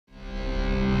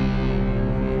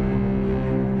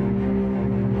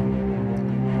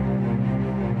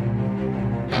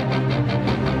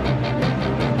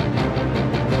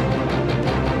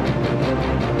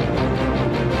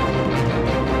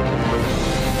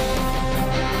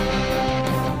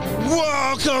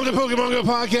Welcome to Pokemon Go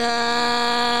Podcast,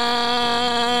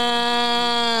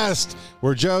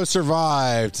 where Joe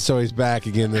survived, so he's back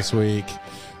again this week.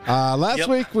 Last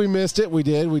week we missed it. We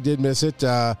did miss it.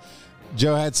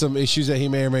 Joe had some issues that he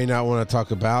may or may not want to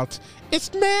talk about.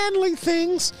 It's manly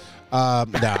things. No,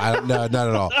 not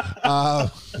at all.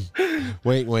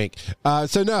 Wink, wink.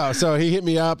 So he hit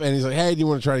me up and he's like, "Hey, do you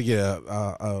want to try to get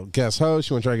a guest host?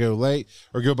 You want to try to go late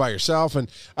or go by yourself?"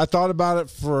 And I thought about it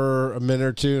for a minute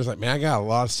or two. I was like, "Man, I got a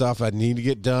lot of stuff I need to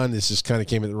get done. This just kind of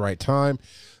came at the right time."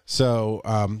 So,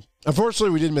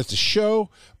 unfortunately, we didn't miss the show,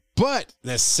 but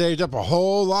that saved up a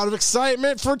whole lot of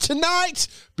excitement for tonight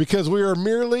because we are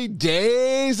merely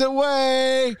days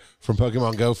away from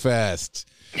Pokemon Go Fest.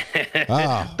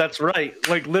 That's right.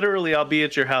 Like literally, I'll be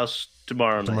at your house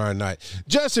tomorrow night.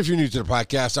 Just if you're new to the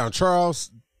podcast, I'm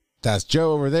Charles. That's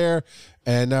Joe over there,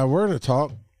 and we're going to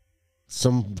talk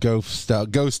some Go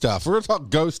stuff. We're going to talk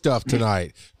Go stuff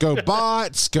tonight. Go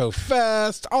bots, Go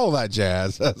Fest, all that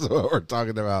jazz. That's what we're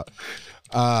talking about.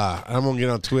 I'm going to get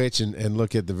on Twitch and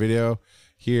look at the video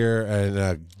here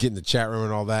and get in the chat room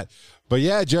and all that. But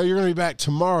yeah, Joe, you're going to be back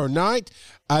tomorrow night.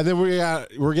 Then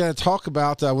we're going to talk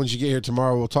about, once you get here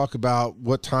tomorrow, we'll talk about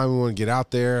what time we want to get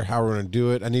out there, how we're going to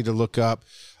do it. I need to look up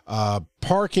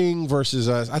parking versus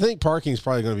us. I think parking is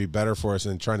probably going to be better for us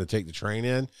than trying to take the train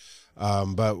in.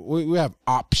 But we have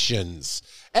options.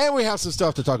 And we have some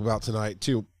stuff to talk about tonight,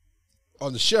 too,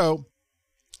 on the show.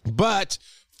 But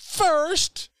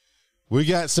first, we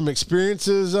got some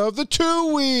experiences of the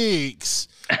 2 weeks.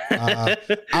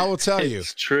 I will tell you.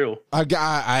 It's true.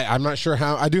 I'm not sure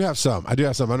how. I do have some.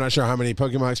 I'm not sure how many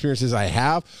Pokemon experiences I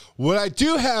have. What I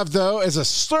do have, though, is a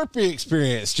Slurpee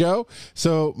experience, Joe.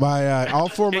 So my all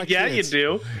four of my yeah, kids.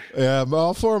 you do.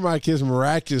 All four of my kids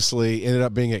miraculously ended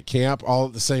up being at camp all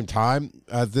at the same time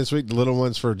this week. The little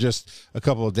ones for just a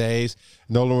couple of days.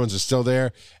 And the older ones are still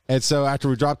there. And so after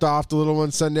we dropped off the little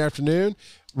ones Sunday afternoon,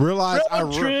 realized I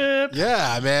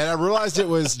realized it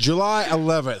was July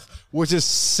 11th, which is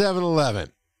 7-Eleven.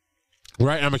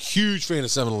 Right? I'm a huge fan of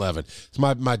 7-Eleven. It's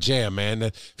my jam, man.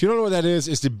 If you don't know what that is,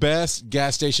 it's the best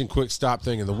gas station quick stop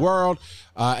thing in the world.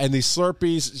 And these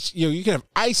Slurpees, you can have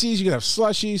ices, you can have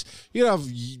slushies, you can have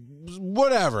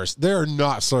whatever. They're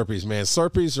not Slurpees, man.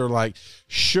 Slurpees are like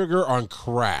sugar on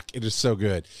crack. It is so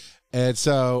good. And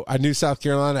so I knew South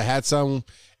Carolina had some.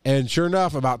 And sure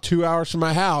enough, about 2 hours from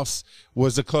my house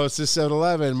was the closest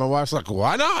 7-Eleven. My wife's like,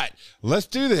 "Why not? Let's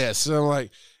do this." And I'm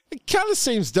like, "It kind of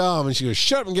seems dumb." And she goes,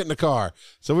 "Shut up and get in the car."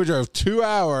 So we drove 2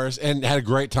 hours and had a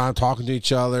great time talking to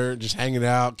each other, just hanging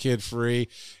out, kid-free.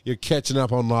 You're catching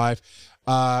up on life.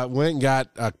 Went and got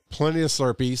plenty of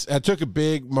Slurpees. I took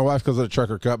my wife calls it a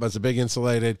trucker cup, but it's a big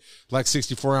insulated, like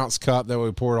 64-ounce cup that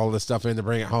we poured all this stuff in to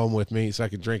bring it home with me so I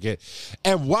could drink it.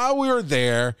 And while we were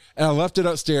there, and I left it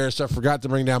upstairs, so I forgot to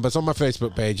bring down, but it's on my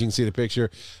Facebook page. You can see the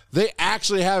picture. They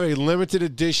actually have a limited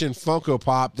edition Funko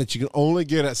Pop that you can only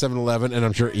get at 7-Eleven, and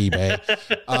I'm sure eBay.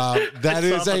 That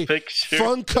is a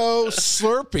Funko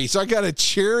Slurpee. So I got a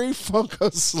cherry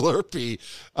Funko Slurpee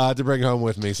to bring home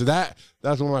with me. So that's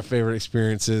one of my favorite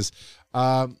experiences.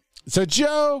 So,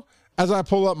 Joe, as I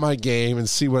pull up my game and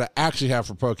see what I actually have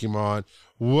for Pokemon,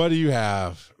 what do you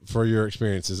have for your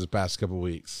experiences the past couple of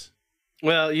weeks?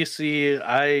 Well, you see,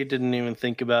 I didn't even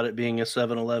think about it being a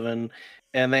 7-Eleven,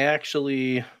 and they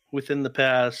actually, within the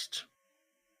past...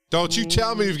 Don't you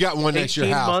tell me you've got one next to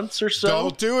your house. 18 months or so.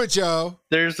 Don't do it, Joe.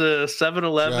 There's a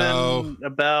 7-Eleven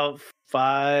about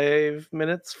 5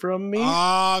 minutes from me.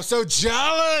 Oh, I'm so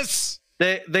jealous.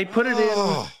 They put it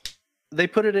in... They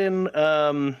put it in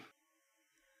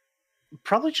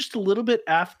probably just a little bit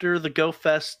after the Go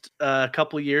Fest a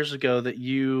couple years ago that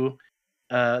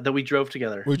we drove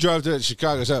together. We drove to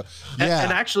Chicago, so yeah.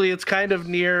 And actually, it's kind of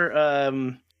near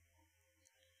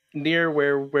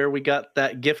where we got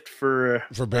that gift for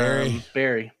Barry.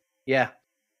 Barry, yeah.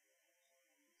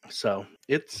 So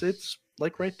it's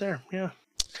like right there, yeah.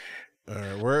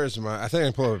 Where is my? I think I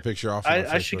can pull up a picture off.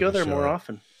 I should go there more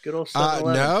often. Good old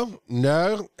 7-Eleven.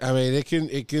 No. I mean, it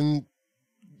can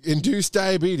induce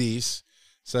diabetes,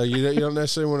 so you don't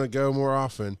necessarily want to go more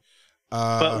often.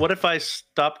 But what if I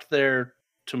stopped there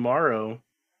tomorrow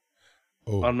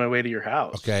on my way to your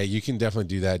house? Okay, you can definitely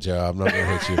do that, Joe. I'm not going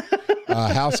to hit you.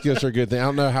 House gifts are a good thing. I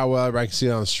don't know how well everybody can see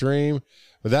it on the stream,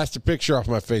 but that's the picture off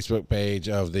my Facebook page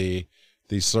of the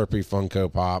Slurpee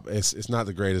Funko Pop. It's not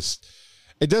the greatest.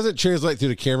 It doesn't translate through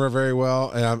the camera very well,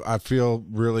 and I feel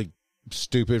really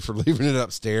stupid for leaving it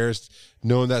upstairs,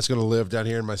 knowing that's going to live down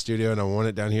here in my studio, and I want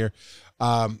it down here.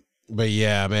 But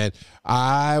yeah, man,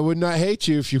 I would not hate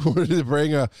you if you wanted to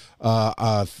bring a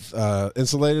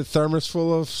insulated thermos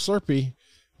full of Slurpee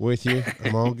with you.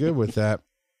 I'm all good with that.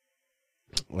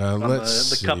 Well, on let's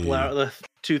the see. couple hour, the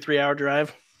 2-3 hour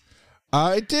drive.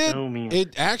 It did.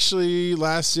 It actually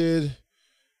lasted.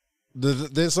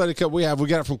 The insulated cup we got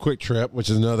it from Quick Trip, which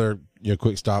is another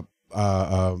quick stop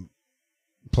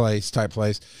place.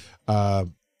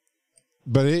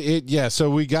 But yeah. So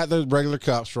we got the regular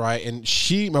cups, right? And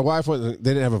my wife they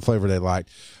didn't have a flavor they liked.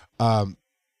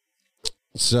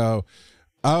 So,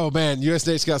 oh man, US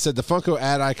Nate Scott said the Funko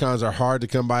ad icons are hard to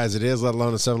come by as it is, let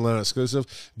alone a 7-Eleven exclusive.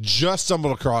 Just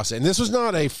stumbled across it. And this was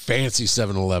not a fancy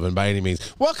 7-Eleven by any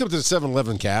means. Welcome to the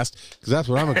 7-Eleven cast, because that's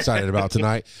what I'm excited about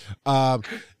tonight.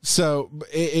 So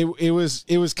it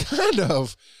was kind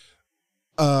of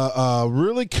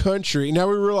really country. Now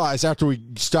we realized after we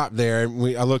stopped there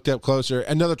and I looked up closer,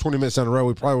 another 20 minutes down the road,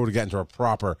 we probably would have gotten to a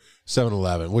proper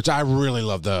 7-Eleven, which I really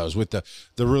love those with the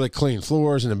really clean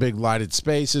floors and the big lighted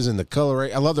spaces and the color.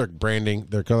 I love their branding,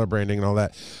 their color branding and all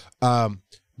that.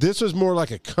 This was more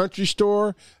like a country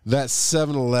store that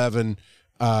 7-Eleven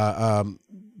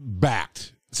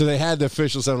backed. So they had the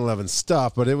official 7-Eleven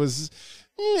stuff, but it was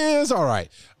all right.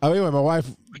 Anyway, my wife,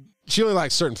 she only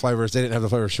likes certain flavors. They didn't have the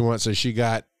flavor she wants, so she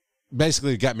got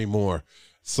me more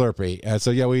Slurpee.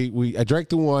 So yeah, I drank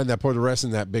the one, I poured the rest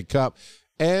in that big cup,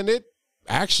 and it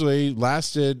actually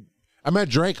lasted. I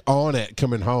drank on it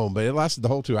coming home, but it lasted the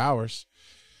whole 2 hours.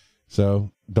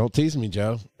 So don't tease me,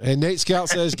 Joe. And Nate Scout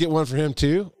says get one for him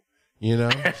too.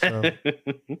 So.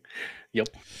 Yep.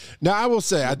 Now I will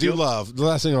say I do love the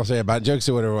last thing I'll say about it. Joke,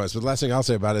 say whatever it was, but the last thing I'll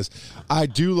say about it is I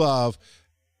do love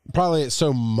probably it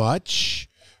so much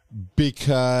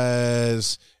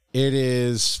because it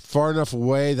is far enough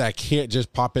away that I can't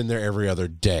just pop in there every other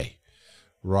day,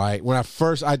 right? When I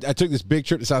took this big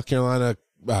trip to South Carolina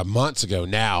months ago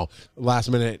now,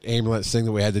 last minute ambulance thing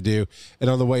that we had to do, and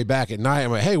on the way back at night,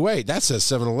 I'm like, hey, wait, that says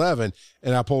 7-Eleven,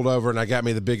 and I pulled over and I got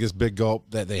me the biggest big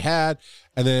gulp that they had,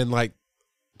 and then like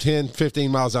 10,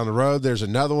 15 miles down the road, there's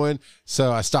another one,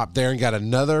 so I stopped there and got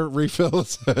another refill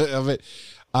of it.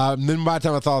 Then by the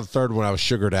time I thought of the third one, I was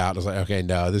sugared out. I was like, okay,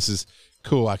 no, this is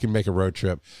cool. I can make a road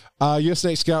trip. US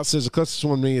Snake Scout says the closest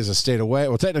one to me is a state away.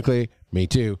 Well, technically, me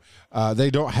too. They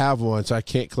don't have one, so I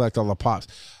can't collect all the pops.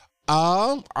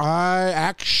 I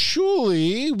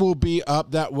actually will be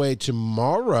up that way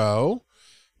tomorrow,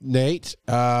 Nate.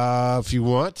 If you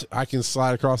want, I can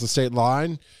slide across the state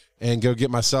line and go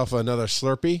get myself another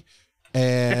Slurpee.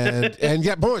 and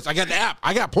get points. I got the app.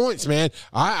 I got points, man.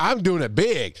 I'm doing it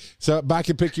big. So I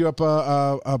can pick you up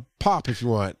a pop if you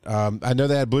want. I know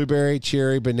they had blueberry,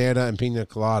 cherry, banana, and pina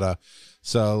colada.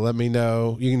 So let me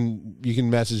know. You can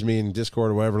message me in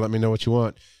Discord or whatever. Let me know what you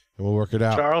want, and we'll work it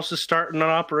out. Charles is starting an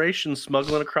operation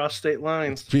smuggling across state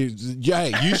lines.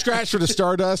 Yeah, you scratch for the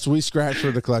Stardust. We scratch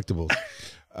for the collectibles.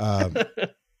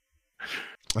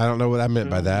 I don't know what I meant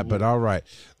by that, but all right.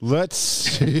 Let's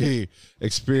see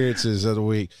experiences of the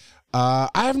week. I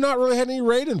have not really had any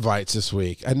raid invites this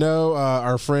week. I know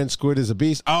our friend Squid is a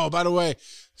Beast. Oh, by the way,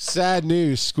 sad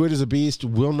news. Squid is a Beast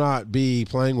will not be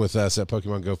playing with us at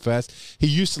Pokemon Go Fest. He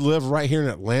used to live right here in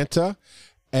Atlanta,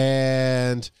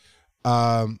 and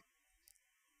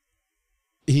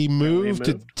he moved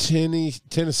to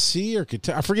Tennessee or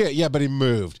Kentucky. I forget. Yeah, but he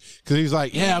moved because he's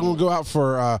like, yeah, I'm going to go out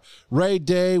for raid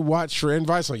day, watch for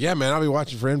invites. I'm like, yeah, man, I'll be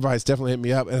watching for invites. Definitely hit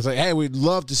me up. And it's like, hey, we'd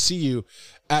love to see you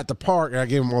at the park. And I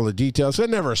gave him all the details. So I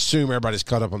never assume everybody's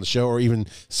caught up on the show or even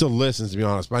still listens, to be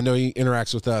honest. But I know he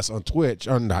interacts with us on Twitch.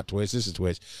 Or not Twitch. This is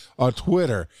Twitch. On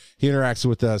Twitter, he interacts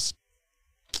with us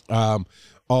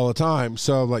all the time.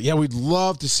 So I'm like, yeah, we'd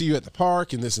love to see you at the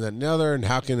park and this and that and the other, and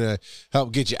how can I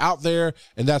help get you out there?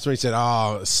 And that's when he said,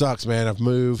 oh, it sucks, man, I've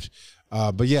moved.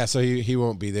 But yeah, so he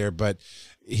won't be there, but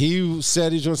he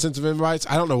said he's doing sense of invites.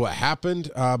 I don't know what happened.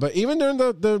 But even during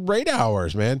the raid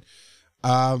hours, man,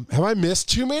 have I missed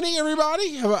too many,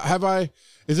 everybody? Have I,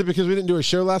 is it because we didn't do a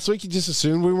show last week? You just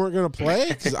assumed we weren't going to play?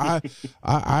 Because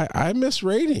I miss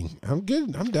raiding. I'm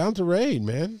good. I'm down to raid,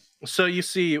 man. So you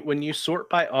see, when you sort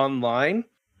by online,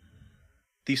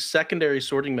 the secondary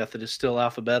sorting method is still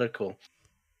alphabetical.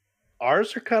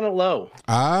 Ours are kind of low.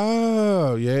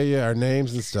 Oh, yeah, our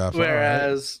names and stuff.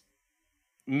 Whereas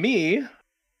me,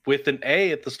 with an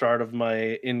A at the start of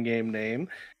my in-game name,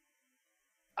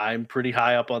 I'm pretty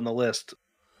high up on the list.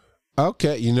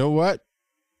 Okay, you know what?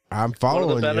 I'm following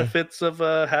you. One of the benefits of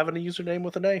having a username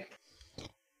with an A.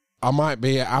 I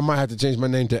might have to change my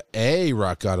name to A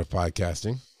Rock God of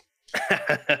Podcasting.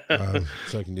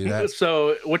 So I can do that.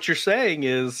 So what you're saying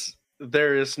is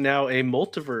there is now a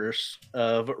multiverse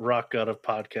of Rock God of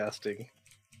Podcasting.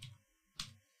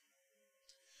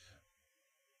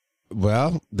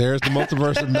 Well, there's the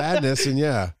multiverse of madness, and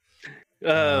yeah.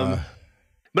 But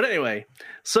anyway,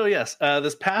 so yes,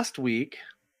 this past week,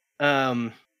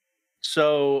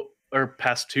 or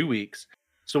past 2 weeks.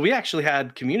 So we actually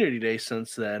had Community Day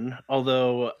since then,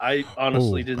 although I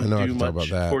honestly didn't do much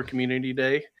for Community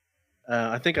Day.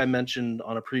 I think I mentioned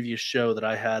on a previous show that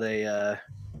I had I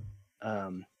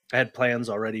had plans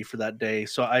already for that day.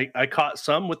 So I caught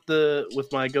some with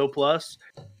my Go Plus,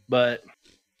 but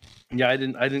yeah, I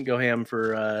didn't go ham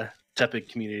for Tepig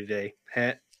Community Day.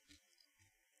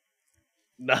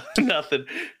 Nothing.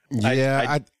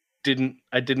 Yeah,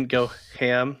 I didn't go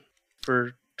ham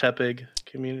for Tepig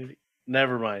Community.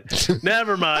 Never mind,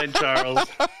 Charles.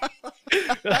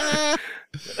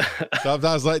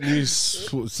 Sometimes letting you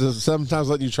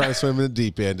try to swim in the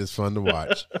deep end is fun to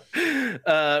watch.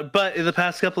 But in the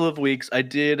past couple of weeks, I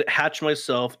did hatch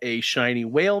myself a shiny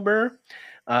Wailmer.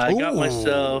 I got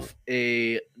myself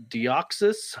a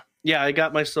Deoxys. Yeah, I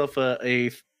got myself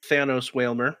a Thanos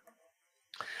Wailmer.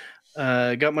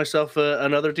 Got myself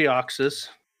another Deoxys,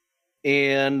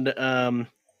 and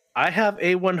I have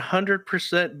a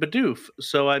 100% Bidoof.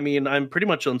 So I mean, I'm pretty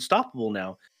much unstoppable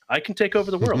now. I can take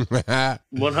over the world. 100%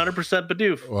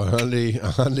 Bidoof.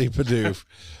 100 Bidoof.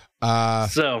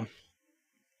 So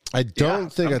I don't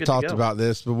think I talked about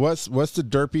this, but what's the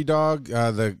derpy dog?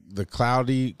 The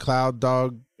cloud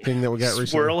dog thing that we got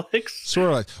recently?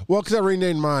 Swirlix. Well, because I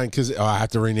renamed mine because I have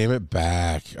to rename it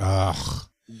back. Ugh.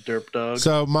 Derp dog.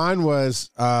 So mine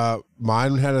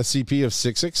had a CP of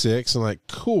 666. I'm like,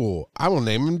 cool. I will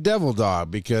name him Devil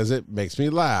Dog because it makes me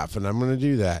laugh, and I'm going to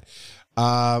do that.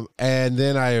 And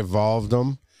then I evolved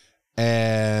them,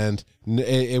 and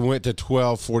it went to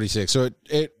 1246. So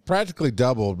it practically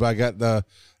doubled, but I got the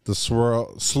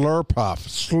Slurpuff.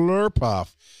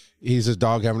 He's a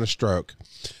dog having a stroke.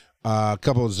 A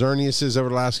couple of Xerneases over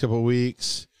the last couple of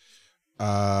weeks.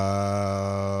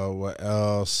 What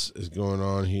else is going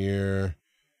on here?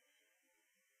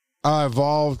 I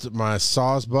evolved my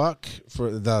Sawsbuck for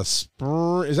the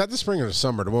spring. Is that the spring or the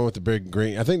summer? The one with the big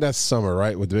green? I think that's summer,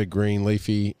 right? With the big green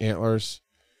leafy antlers.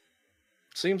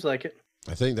 Seems like it.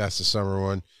 I think that's the summer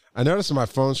one. I noticed my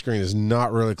phone screen is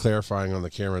not really clarifying on the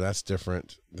camera. That's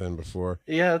different than before.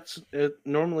 Yeah, it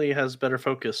normally has better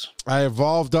focus. I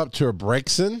evolved up to a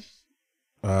Braixen.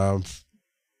 From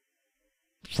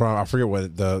I forget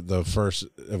what the first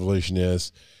evolution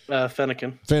is.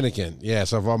 Fennekin. Yeah,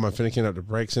 so I've evolved my Fennekin up to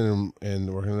Braixen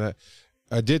and working on that.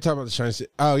 I did talk about the shiny.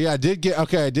 Oh yeah, I did get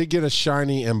a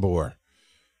shiny Emboar.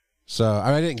 So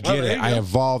I didn't get it. I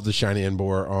evolved the shiny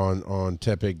Emboar on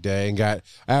Tepig Day and I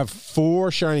have 4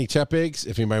 shiny Tepigs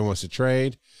if anybody wants to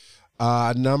trade.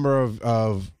 A number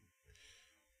of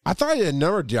I thought I had a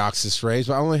number of Deoxys rays,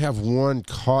 but I only have 1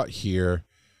 caught here.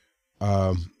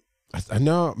 I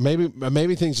know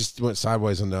maybe things just went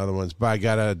sideways on the other ones, but I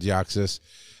got a Deoxys.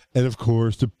 And, of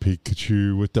course, the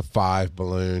Pikachu with the 5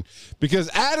 balloon. Because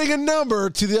adding a number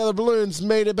to the other balloons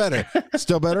made it better.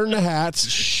 Still better than the hats,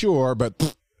 sure.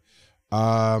 But,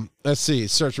 let's see.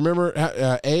 Search. Remember,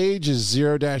 age is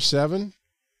 0-7?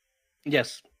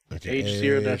 Yes. Okay, age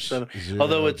 0-7.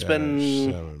 Although it's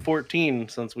been 14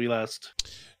 since we last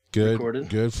recorded.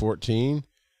 Good, 14.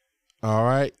 All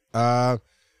right.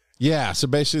 Yeah, so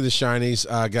basically the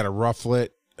shinies, I got a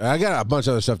Rufflet. I got a bunch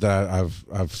of other stuff that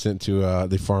I've sent to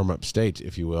the farm upstate,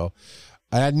 if you will.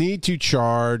 I need to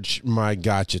charge my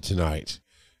gacha tonight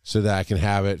so that I can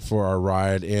have it for our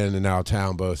ride in and out of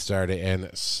town both Saturday and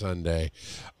Sunday.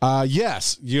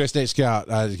 Yes, US Nate Scout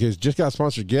just got a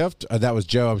sponsored gift. That was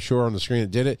Joe, I'm sure, on the screen that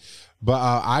did it. But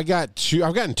I've gotten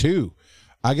 2.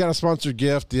 I got a sponsored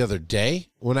gift the other day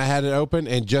when I had it open,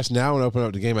 and just now when I opened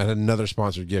up the game, I had another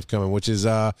sponsored gift coming, which is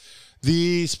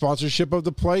the sponsorship of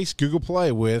the place, Google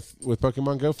Play, with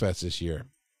Pokemon Go Fest this year.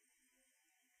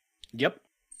 Yep.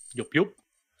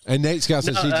 And Nate Scout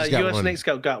says he just got one. US Nate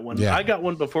Scout got one. Yeah. I got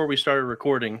one before we started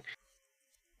recording.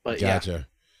 But gotcha.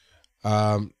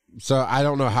 Yeah. So I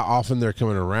don't know how often they're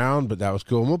coming around, but that was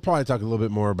cool. And we'll probably talk a little bit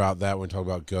more about that when we talk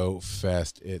about Go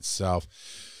Fest itself.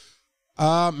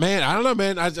 Man, I don't know,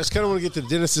 man. I just kind of want to get to the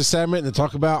Dennis' segment and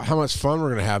talk about how much fun we're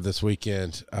going to have this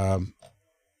weekend,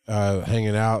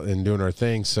 hanging out and doing our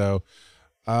thing. So,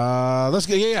 let's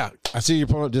get, yeah. I see you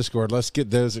pulling up Discord. Let's get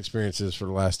those experiences for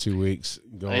the last 2 weeks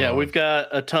going. Yeah, we've got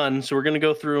a ton, so we're going to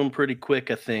go through them pretty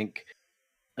quick, I think.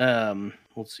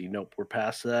 Let's see. Nope, we're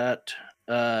past that.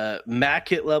 Mac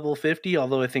hit level 50,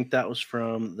 although I think that was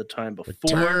from the time before.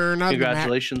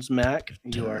 Congratulations, Mac.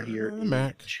 You are here in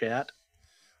the chat.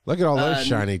 Look at all those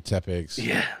shiny Tepigs.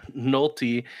 Yeah,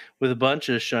 Nulty with a bunch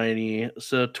of shiny.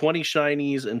 So 20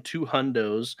 shinies and 2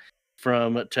 hundos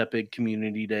from Tepig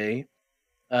Community Day.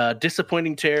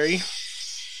 Disappointing Terry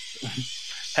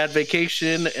had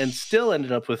vacation and still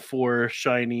ended up with 4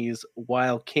 shinies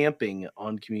while camping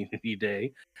on Community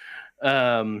Day.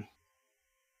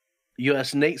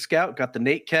 U.S. Nate Scout got the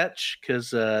Nate catch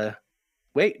because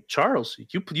wait, Charles,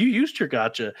 you used your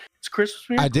gotcha. It's Christmas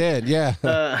Miracle. I did, yeah.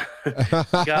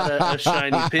 Got a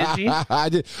shiny Pidgey. I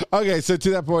did. Okay, so to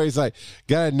that point, he's like,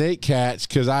 got a Nate catch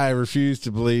because I refuse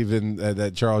to believe in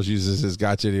that Charles uses his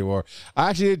gotcha anymore. I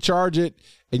actually did charge it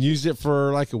and used it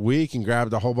for like a week and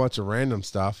grabbed a whole bunch of random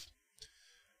stuff.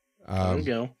 There we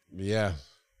go. Yeah.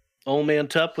 Old Man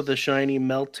Tup with a shiny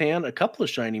Meltan, a couple of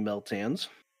shiny Meltans.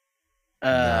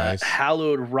 Nice.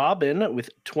 Hallowed Robin with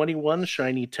 21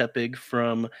 shiny Tepig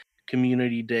from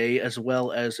Community Day, as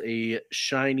well as a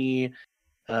shiny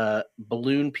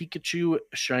Balloon Pikachu,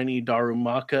 shiny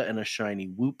Darumaka, and a shiny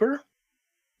Wooper.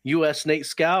 US Nate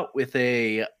Scout with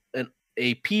a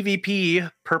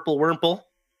PvP Purple Wurmple.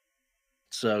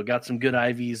 So got some good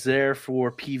IVs there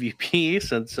for PvP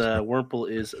since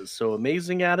Wurmple is so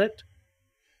amazing at it.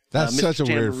 That's such a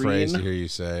weird Tambourine. phrase to hear you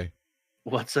say.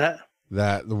 What's that?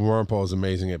 That the Wurmple is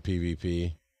amazing at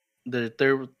PvP.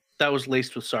 That was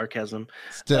laced with sarcasm.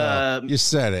 Still, you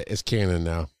said it. It's canon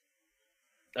now.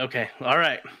 Okay, all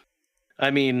right.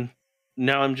 I mean,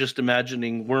 now I'm just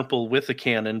imagining Wurmple with a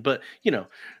cannon, but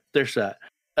there's that.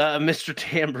 Mr.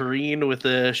 Tambourine with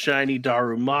a shiny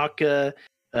Darumaka.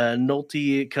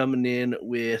 Nolte coming in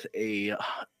with a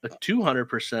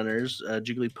 200%ers,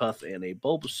 Jigglypuff and a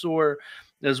Bulbasaur,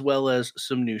 as well as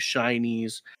some new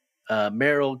shinies.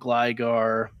 Meryl,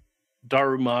 Gligar,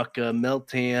 Darumaka,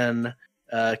 Meltan,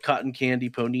 Cotton Candy,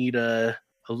 Ponyta,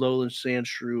 Alolan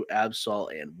Sandshrew, Absol,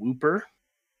 and Wooper.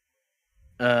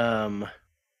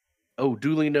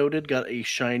 Duly noted, got a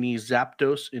shiny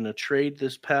Zapdos in a trade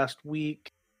this past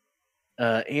week.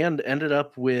 And ended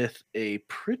up with a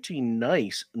pretty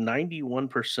nice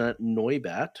 91%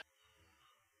 Noibat.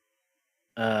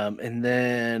 And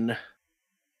then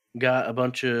got a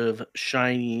bunch of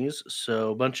shinies.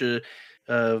 So a bunch of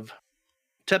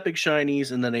Tepig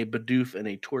shinies, and then a Bidoof and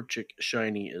a Torchic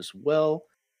shiny as well.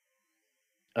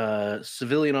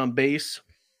 Civilian on base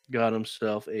got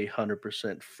himself a 100%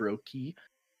 Froakie.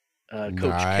 Coach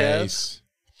Nice.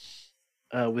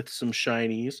 Kev with some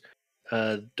shinies.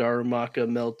 Darumaka,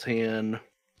 Meltan,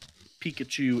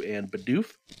 Pikachu, and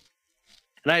Bidoof.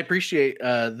 And I appreciate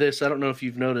this. I don't know if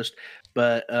you've noticed,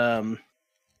 but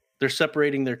they're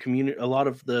separating their community. A lot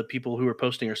of the people who are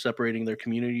posting are separating their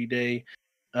community day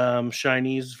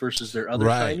shinies versus their other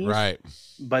shinies. Right.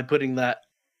 By putting that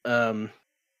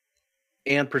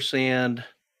ampersand,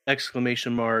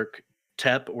 exclamation mark,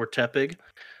 Tep or Tepig.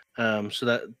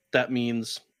 So that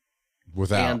means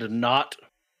without and not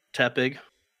Tepig.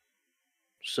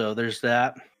 So there's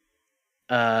that.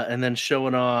 And then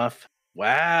showing off,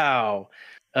 wow.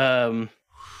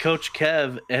 Coach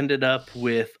Kev ended up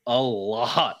with a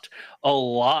lot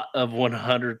of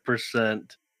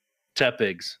 100%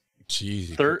 Tepigs.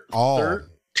 Jeez.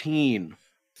 13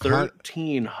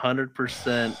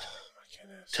 100%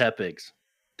 Tepigs.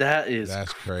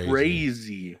 That's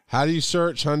crazy. How do you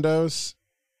search Hundos?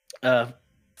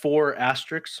 4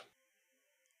 asterisks.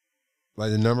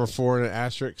 Like the number 4 in an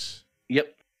asterisk?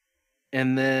 Yep.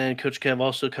 And then Coach Kev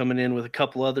also coming in with a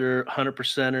couple other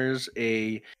 100%ers,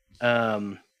 a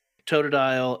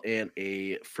Totodile and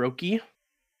a Froakie.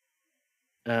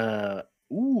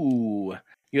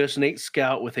 US Nate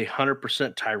Scout with a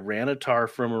 100% Tyranitar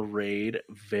from a raid.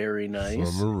 Very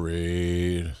nice. From a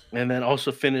raid. And then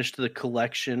also finished the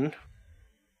collection.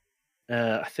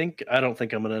 I don't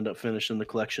think I'm going to end up finishing the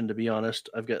collection, to be honest.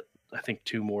 I've got, I think,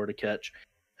 2 more to catch.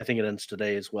 I think it ends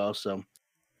today as well. So,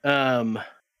 and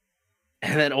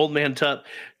then Old Man Tup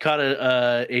caught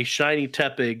a shiny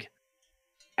Tepig,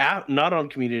 not on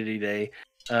Community Day,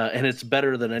 and it's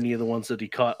better than any of the ones that he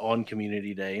caught on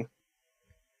Community Day.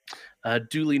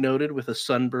 Duly noted with a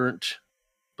sunburnt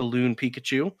balloon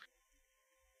Pikachu.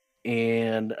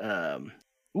 And,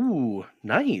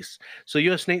 nice. So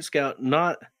US Nate Scout,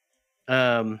 not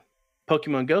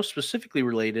Pokemon Go specifically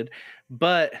related,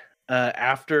 but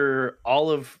after all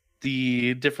of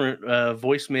the different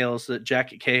voicemails that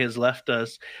Jacket K has left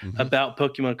us about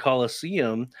Pokemon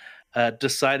Coliseum,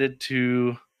 decided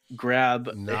to grab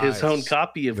his own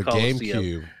copy of the Coliseum.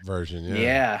 GameCube version.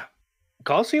 Yeah.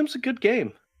 Coliseum's a good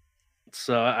game.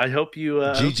 So I hope you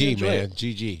GG, enjoy man. it.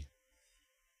 GG.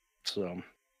 So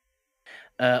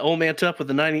Old Man Tup with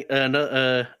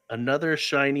the another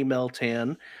shiny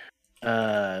Meltan.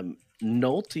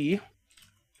 Nolte,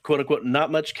 quote unquote,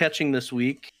 not much catching this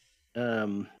week.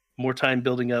 More time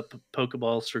building up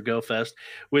Pokeballs for GoFest,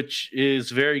 which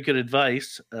is very good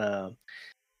advice.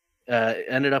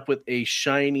 Ended up with a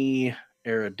shiny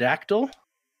Aerodactyl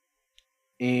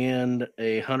and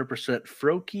a 100%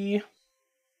 Froakie.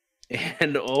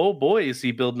 And oh boy, is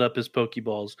he building up his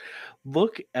Pokeballs.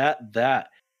 Look at that.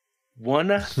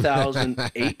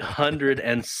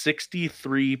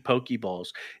 1,863 Pokeballs.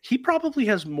 He probably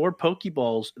has more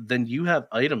Pokeballs than you have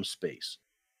item space.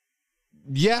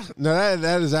 Yeah, no,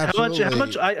 that is absolutely.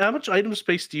 How much item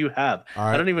space do you have?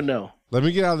 Right. I don't even know. Let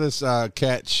me get out of this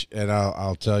catch, and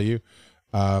I'll tell you.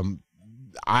 I'm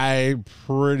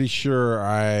pretty sure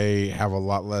I have a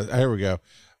lot less. Here we go.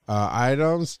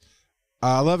 Items,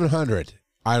 1,100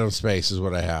 item space is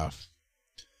what I have.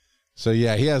 So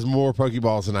yeah, he has more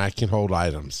Pokeballs than I can hold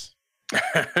items.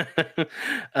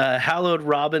 Hallowed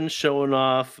Robin showing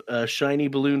off shiny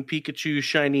Balloon Pikachu,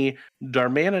 shiny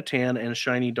Darmanitan, and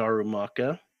shiny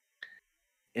Darumaka.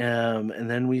 And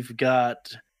then we've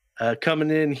got coming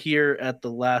in here at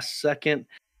the last second,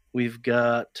 we've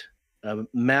got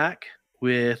Mac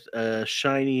with a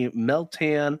shiny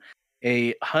Meltan,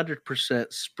 a 100%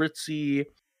 Spritzy,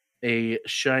 a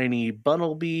shiny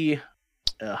Bunnelby,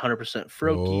 100%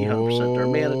 Froakie, 100%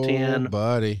 Darmanitan,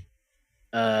 buddy.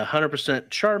 100%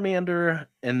 Charmander,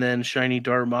 and then shiny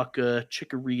Darumaka,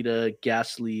 Chikorita,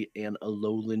 Ghastly, and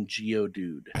Alolan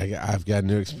Geodude. I've got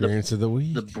new experience of the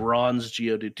week. The bronze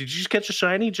Geodude. Did you just catch a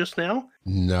shiny just now?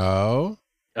 No.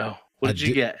 Oh, what did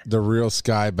you get? The real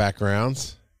sky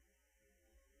backgrounds.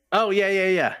 Oh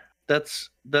yeah. That's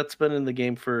been in the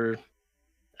game for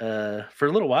a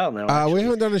little while now. We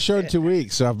haven't done a show in 2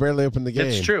 weeks, so I've barely opened the game.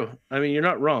 It's true. I mean, you're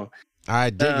not wrong.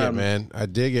 I dig it, man. I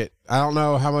dig it. I don't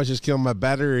know how much is killing my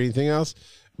battery or anything else.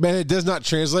 Man, it does not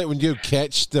translate when you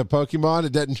catch the Pokemon.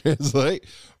 It doesn't translate,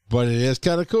 but it is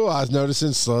kind of cool. I was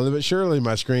noticing slowly but surely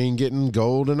my screen getting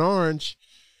gold and orange.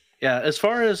 Yeah, as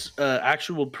far as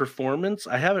actual performance,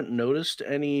 I haven't noticed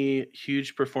any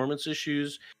huge performance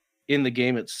issues in the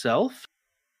game itself.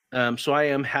 So I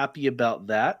am happy about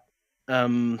that.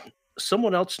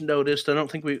 Someone else noticed, I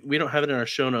don't think we don't have it in our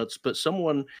show notes, but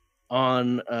someone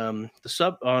on the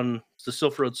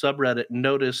Silph Road subreddit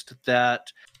noticed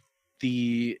that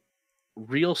the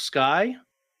real sky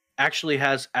actually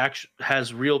has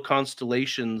real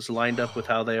constellations lined up with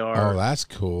how they are. Oh, that's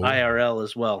cool. IRL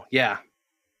as well. Yeah.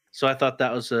 So I thought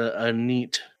that was a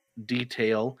neat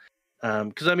detail.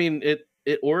 Because I mean it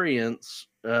orients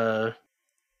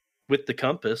with the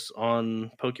compass on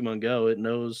Pokemon Go. It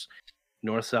knows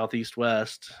north, south, east,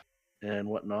 west, and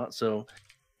whatnot. So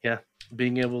yeah,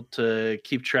 being able to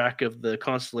keep track of the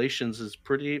constellations is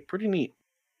pretty neat.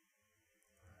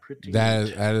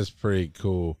 That is pretty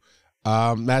cool.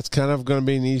 That's kind of going to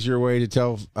be an easier way to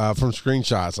tell from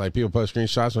screenshots. Like people post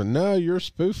screenshots when, no, you're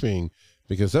spoofing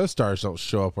because those stars don't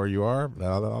show up where you are.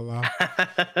 Blah, blah, blah.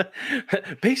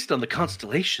 Based on the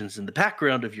constellations in the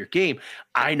background of your game,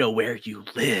 I know where you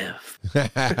live.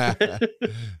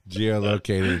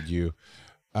 Geolocated you.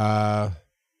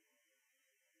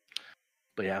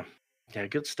 But yeah,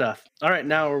 good stuff. All right,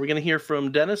 now are we going to hear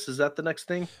from Dennis? Is that the next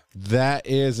thing? That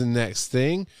is the next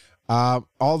thing.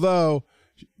 Although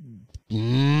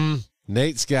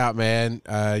Nate Scout, man,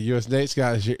 U.S. Nate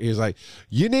Scout, he's like,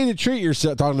 you need to treat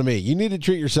yourself, talking to me, you need to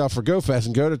treat yourself for GoFest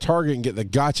and go to Target and get the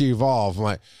Gotcha Evolve. I'm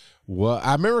like, well,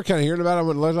 I remember kind of hearing about it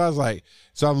when I was like,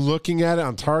 so I'm looking at it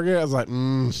on Target. I was like,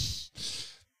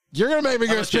 you're going to make me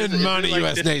go spend money,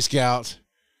 U.S. Nate Scout.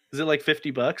 Is it like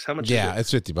 $50? How much is it? Yeah,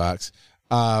 it's $50.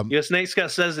 U.S. Nate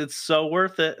Scout says it's so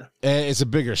worth it. It's a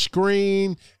bigger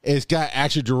screen. It's got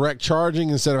actually direct charging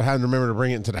instead of having to remember to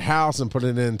bring it into the house and put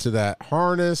it into that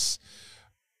harness.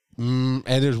 And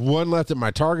there's one left at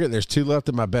my Target. There's two left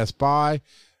at my Best Buy.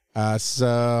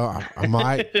 So I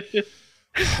might.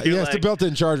 It's the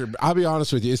built-in charger. I'll be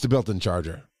honest with you. It's the built-in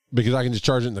charger because I can just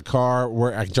charge it in the car.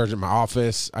 Where I can charge it in my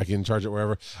office. I can charge it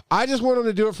wherever. I just want them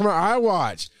to do it for my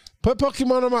iWatch. Put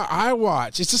Pokemon on my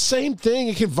iWatch. It's the same thing.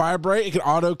 It can vibrate. It can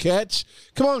auto catch.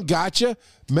 Come on, Gotcha.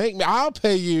 I'll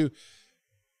pay you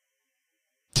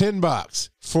 $10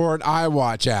 for an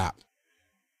iWatch app.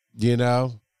 You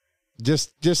know,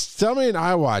 just sell me an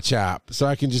iWatch app so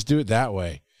I can just do it that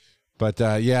way. But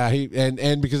yeah,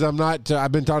 and because I'm not,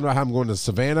 I've been talking about how I'm going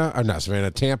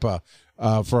to Tampa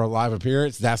for a live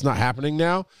appearance. That's not happening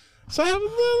now. So I have a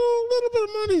little bit of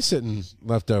money sitting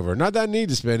left over. Not that I need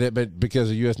to spend it, but because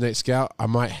of U.S. Nate Scout, I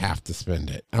might have to spend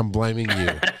it. I'm blaming you.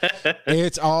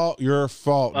 It's all your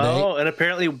fault, Nate. Oh, and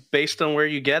apparently based on where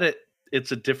you get it,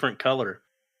 it's a different color.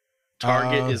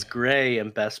 Target is gray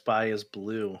and Best Buy is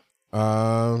blue.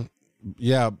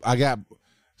 Yeah, I got...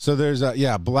 So there's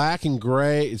black and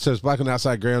gray. So it's black on the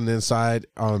outside, gray on the inside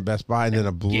on Best Buy, and then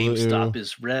a blue. GameStop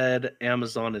is red.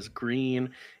 Amazon is green.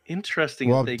 Interesting.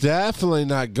 Well, definitely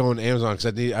not going to Amazon because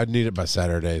I'd need it by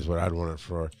Saturday is what I'd want it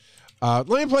for. Let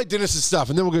me play Dennis's stuff,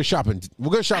 and then we'll go shopping. We'll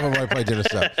go shopping while I play Dennis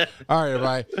stuff. All right,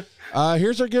 everybody.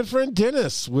 Here's our good friend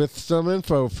Dennis with some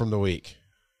info from the week.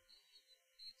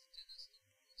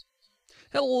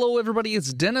 Hello, everybody.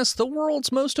 It's Dennis, the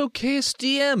world's most okayest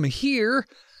DM, here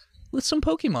with some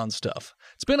Pokemon stuff.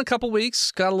 It's been a couple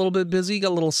weeks, got a little bit busy, got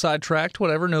a little sidetracked,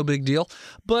 whatever, no big deal.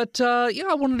 But,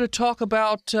 I wanted to talk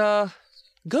about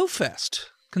GoFest,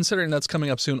 considering that's coming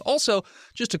up soon. Also,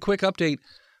 just a quick update,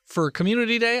 for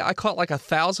Community Day, I caught like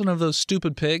 1,000 of those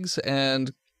stupid pigs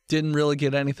and didn't really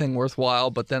get anything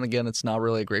worthwhile, but then again, it's not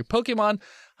really a great Pokemon.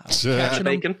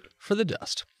 Catching them for the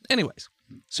dust. Anyways.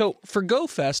 So for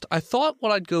GoFest, I thought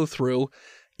what I'd go through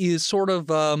is sort of,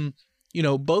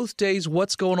 both days,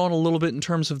 what's going on a little bit in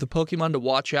terms of the Pokemon to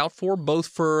watch out for, both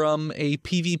for a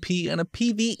PvP and a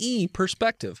PvE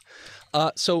perspective.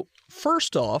 So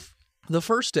first off, the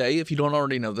first day, if you don't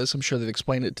already know this, I'm sure they've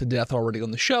explained it to death already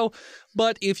on the show,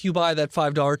 but if you buy that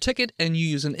 $5 ticket and you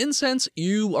use an incense,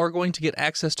 you are going to get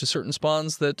access to certain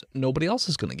spawns that nobody else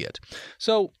is going to get.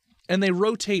 So, and they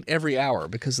rotate every hour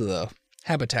because of the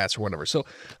habitats or whatever. So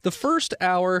the first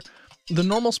hour, the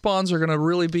normal spawns are going to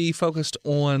really be focused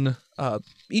on,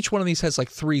 each one of these has like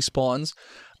 3 spawns.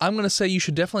 I'm going to say you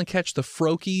should definitely catch the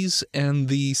Froakies and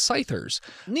the Scythers.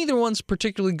 Neither one's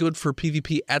particularly good for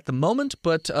PvP at the moment,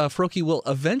 but Froakie will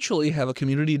eventually have a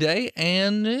community day,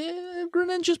 and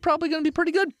Greninja is probably going to be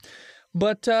pretty good.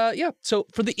 But, so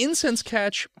for the incense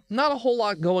catch, not a whole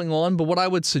lot going on, but what I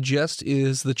would suggest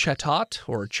is the Chatot,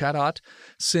 or Chatot,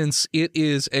 since it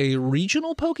is a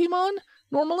regional Pokemon,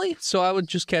 normally, so I would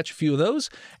just catch a few of those,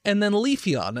 and then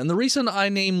Leafeon. And the reason I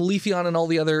name Leafeon and all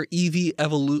the other the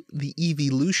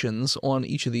evolutions on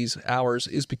each of these hours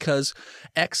is because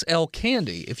XL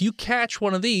Candy. If you catch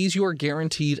one of these, you are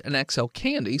guaranteed an XL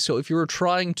Candy, so if you're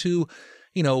trying to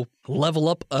level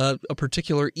up a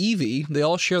particular Eevee, they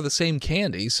all share the same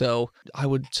candy, so I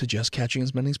would suggest catching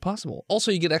as many as possible.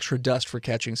 Also, you get extra dust for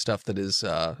catching stuff that is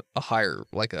a higher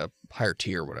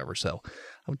tier or whatever, so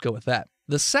I would go with that.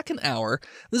 The second hour,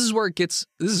 this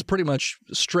is pretty much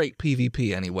straight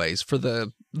PvP anyways, for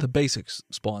the basic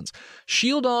spawns.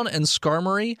 Shieldon and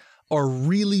Skarmory are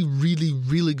really, really,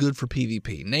 really good for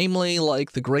PvP, namely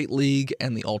like the Great League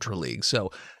and the Ultra League,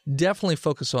 so definitely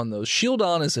focus on those.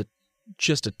 Shieldon is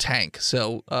just a tank,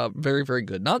 so very, very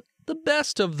good. Not the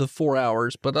best of the 4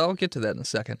 hours, but I'll get to that in a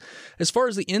second. As far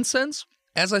as the incense,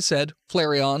 as I said,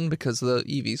 Flareon because of the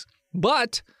Eevees,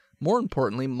 but more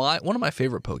importantly, one of my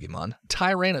favorite Pokemon,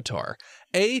 Tyranitar.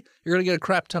 You're going to get a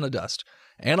crap ton of dust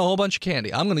and a whole bunch of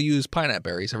candy. I'm going to use pineapple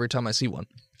berries every time I see one.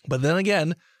 But then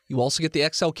again, you also get the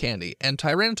XL candy, and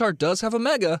Tyranitar does have a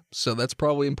Mega, so that's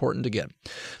probably important to get.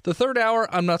 The third hour,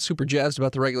 I'm not super jazzed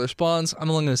about the regular spawns.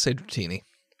 I'm only going to say Dratini.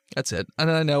 That's it. And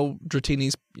I know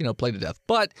Dratini's, play to death,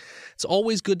 but it's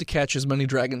always good to catch as many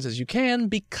dragons as you can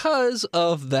because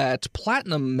of that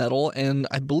platinum medal, and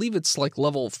I believe it's like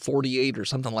level 48 or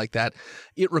something like that.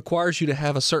 It requires you to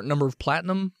have a certain number of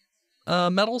platinum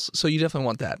medals, so you definitely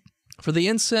want that. For the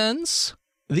incense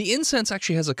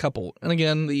actually has a couple, and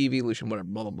again, the evolution, whatever,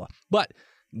 blah, blah, blah. But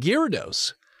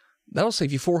Gyarados, that'll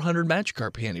save you 400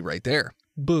 Magikarp candy right there.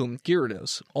 Boom,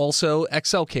 Gyarados. Also,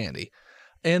 XL candy.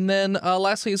 And then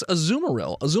lastly is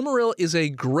Azumarill. Azumarill is a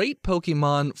great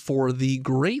Pokemon for the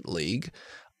Great League.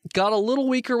 Got a little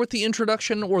weaker with the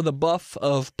introduction or the buff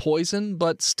of Poison,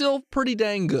 but still pretty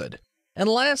dang good. And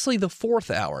lastly, the fourth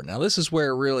hour. Now this is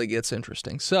where it really gets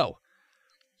interesting. So,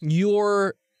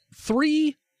 your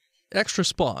 3 extra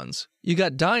spawns. You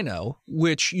got Dino,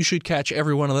 which you should catch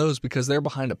every one of those because they're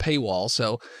behind a paywall,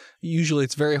 so usually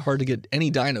it's very hard to get any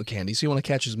Dino candy, so you want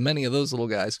to catch as many of those little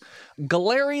guys.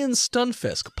 Galarian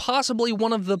Stunfisk, possibly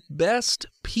one of the best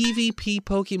PvP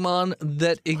Pokemon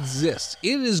that exists.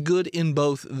 It is good in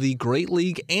both the Great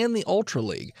League and the Ultra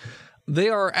League. They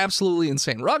are absolutely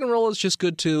insane. Roggenrola is just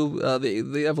good too.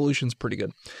 The evolution's pretty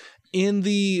good. In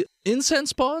the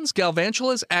incense spawns,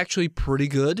 Galvantula is actually pretty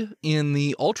good in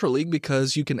the Ultra League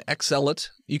because you can XL it.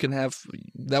 You can have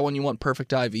that one, you want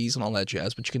perfect IVs and all that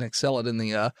jazz, but you can XL it in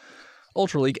the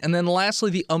Ultra League. And then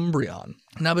lastly, the Umbreon.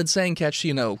 Now, I've been saying catch,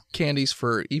 candies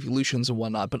for evolutions and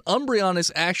whatnot, but Umbreon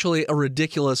is actually a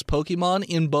ridiculous Pokemon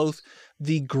in both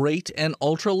the Great and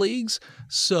Ultra Leagues,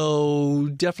 so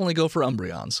definitely go for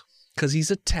Umbreons because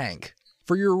he's a tank.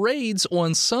 For your raids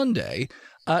on Sunday,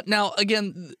 now,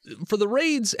 again, for the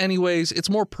raids anyways, it's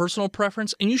more personal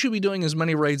preference, and you should be doing as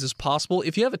many raids as possible.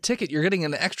 If you have a ticket, you're getting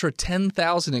an extra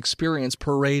 10,000 experience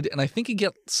per raid, and I think you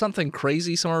get something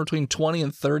crazy, somewhere between 20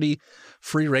 and 30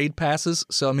 free raid passes.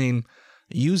 So,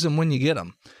 use them when you get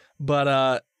them. But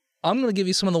I'm going to give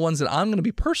you some of the ones that I'm going to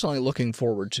be personally looking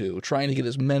forward to, trying to get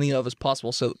as many of as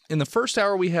possible. So, in the first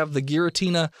hour, we have the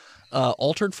Giratina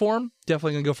altered form.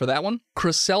 Definitely going to go for that one.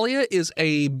 Cresselia is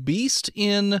a beast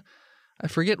in... I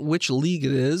forget which league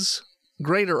it is,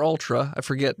 Great or Ultra, I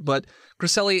forget, but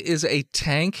Cresselia is a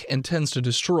tank and tends to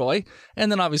destroy.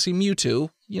 And then obviously Mewtwo.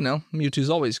 Mewtwo's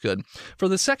always good. For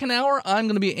the second hour, I'm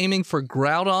going to be aiming for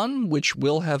Groudon, which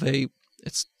will have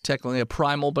it's technically a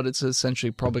primal, but it's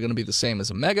essentially probably going to be the same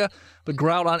as a Mega. But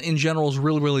Groudon in general is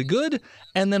really, really good.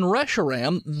 And then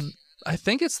Reshiram, I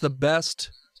think it's the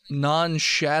best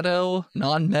non-shadow,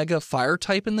 non-mega fire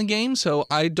type in the game, so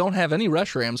I don't have any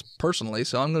Reshirams personally,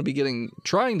 so I'm going to be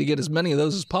trying to get as many of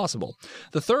those as possible.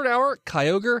 The third hour,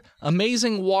 Kyogre,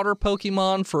 amazing water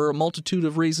Pokemon for a multitude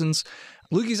of reasons.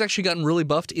 Lugi's actually gotten really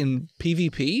buffed in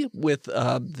PvP with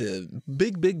the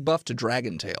big buff to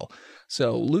Dragon Tail,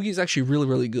 so Lugi's actually really,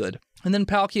 really good. And then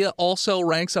Palkia also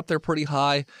ranks up there pretty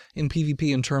high in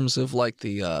PvP in terms of like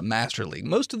the Master League.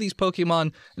 Most of these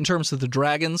Pokemon, in terms of the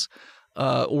dragons,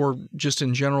 or just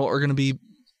in general, are going to be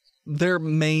their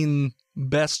main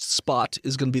best spot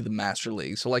is going to be the Master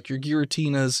League. So like your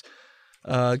Giratina's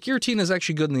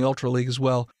actually good in the Ultra League as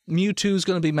well. Mewtwo's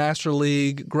going to be Master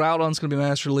League. Groudon's going to be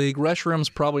Master League. Reshiram's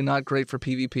probably not great for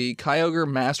PvP. Kyogre,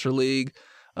 Master League.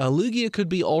 Lugia could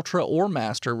be Ultra or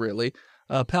Master, really.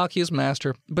 Palkia's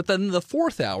Master. But then the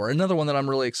fourth hour, another one that I'm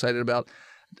really excited about,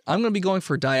 I'm going to be going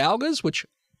for Dialgas, which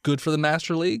good for the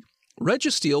Master League.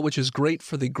 Registeel, which is great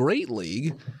for the Great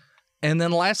League. And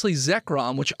then lastly,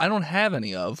 Zekrom, which I don't have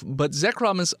any of, but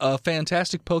Zekrom is a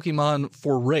fantastic Pokemon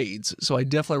for raids, so I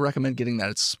definitely recommend getting that.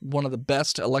 It's one of the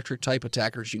best electric-type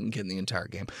attackers you can get in the entire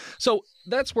game. So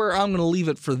that's where I'm going to leave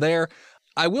it for there.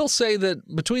 I will say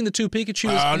that between the two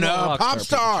Pikachus,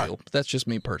 Popstar! That's just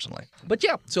me personally. But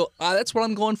yeah, so that's what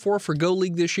I'm going for Go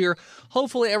League this year.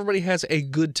 Hopefully everybody has a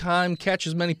good time, catch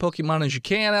as many Pokemon as you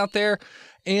can out there.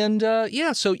 And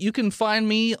so you can find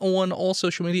me on all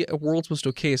social media at World's Most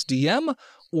Okayest DM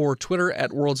or Twitter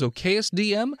at World's Okayest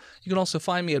DM. You can also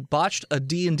find me at Botched, a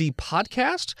D&D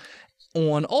podcast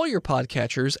on all your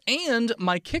podcatchers, and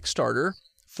my Kickstarter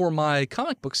for my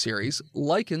comic book series,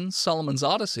 Lycan Solomon's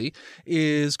Odyssey,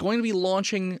 is going to be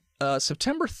launching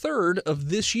September 3rd of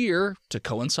this year to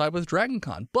coincide with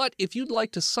DragonCon. But if you'd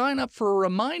like to sign up for a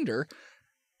reminder,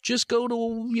 just go to,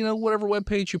 whatever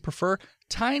webpage you prefer,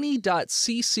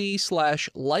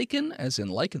 tiny.cc/Lycan, as in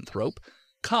lycanthrope,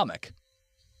 comic.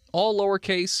 All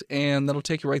lowercase, and that'll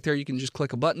take you right there. You can just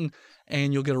click a button,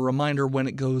 and you'll get a reminder when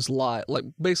it goes live. Like,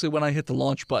 basically, when I hit the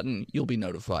launch button, you'll be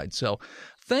notified. So,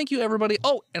 thank you, everybody.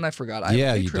 Oh, and I forgot, I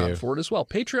have a Patreon for it as well.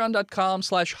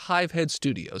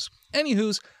 Patreon.com/HiveheadStudios.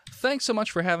 Anywho's, thanks so much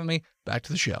for having me. Back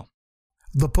to the show.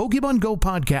 The Pokemon Go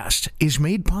podcast is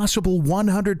made possible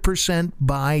 100%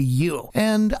 by you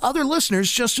and other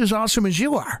listeners just as awesome as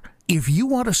you are. If you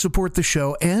want to support the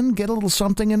show and get a little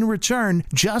something in return,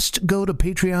 just go to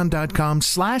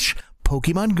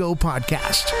patreon.com/Pokemon Go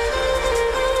podcast.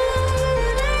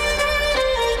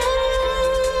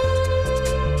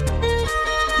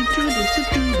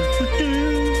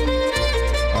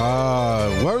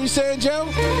 What were you saying, Joe?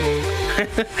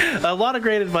 A lot of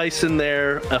great advice in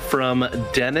there from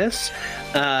Dennis.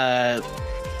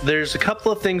 There's a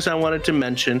couple of things I wanted to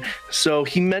mention. So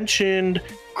he mentioned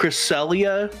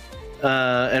Cresselia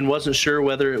and wasn't sure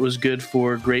whether it was good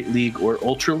for Great League or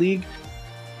Ultra League.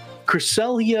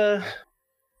 Cresselia,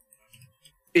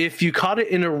 if you caught it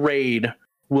in a raid,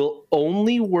 will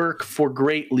only work for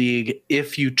Great League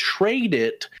if you trade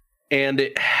it and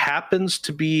it happens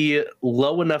to be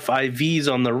low enough IVs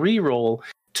on the reroll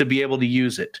to be able to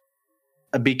use it.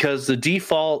 Because the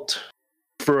default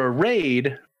for a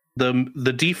raid,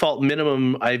 the default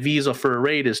minimum IVs for a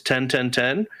raid is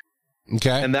 10-10-10.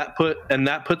 Okay. And that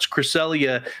puts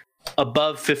Cresselia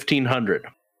above 1,500.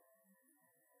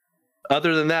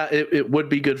 Other than that, it would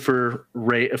be good for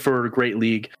Great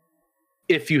League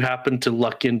if you happen to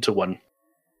luck into one.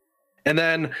 And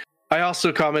then I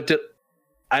also commented,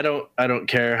 I don't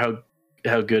care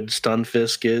how good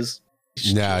Stunfisk is.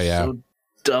 So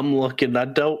dumb looking. I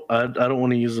don't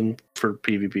want to use them for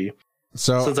PvP.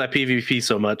 So since I PvP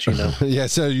so much, yeah.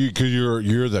 So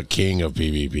you're the king of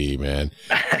PvP, man.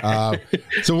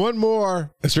 So one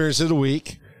more experience of the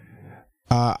week.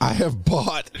 I have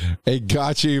bought a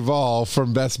Gotcha Evolve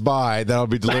from Best Buy that'll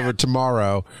be delivered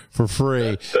tomorrow for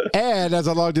free. And as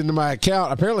I logged into my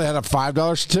account, apparently I had a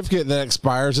 $5 certificate that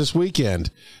expires this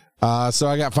weekend. So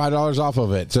I got $5 off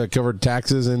of it. So it covered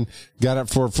taxes and got it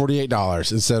for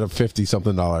 $48 instead of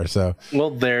 $50-something. So well,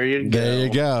 there you go. There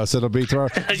you go. So it'll be thrown.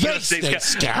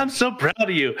 I'm so proud of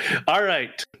you. All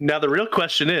right. Now the real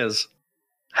question is,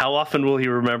 how often will he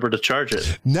remember to charge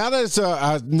it? Now that's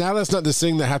not this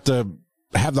thing that I have to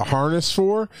have the harness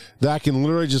for, that I can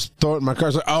literally just throw it in my car.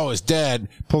 It's like, oh, it's dead.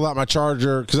 Pull out my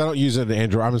charger, because I don't use it in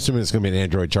Android. I'm assuming it's going to be an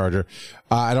Android charger.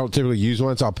 I don't typically use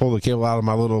one, so I'll pull the cable out of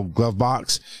my little glove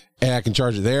box and I can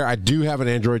charge it there. I do have an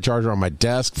Android charger on my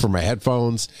desk for my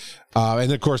headphones.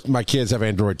 And, of course, my kids have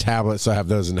Android tablets, so I have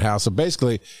those in the house. So,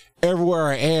 basically, everywhere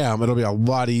I am, it'll be a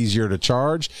lot easier to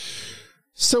charge.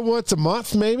 So, once a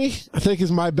month, maybe, I think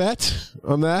is my bet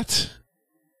on that.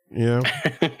 You know?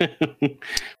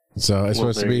 So, it's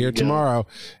supposed to be here tomorrow.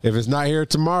 If it's not here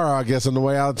tomorrow, I guess on the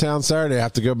way out of town Saturday, I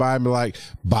have to go by and be like,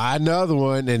 buy another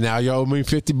one, and now you owe me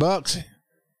 $50.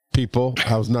 People.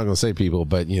 I was not going to say people,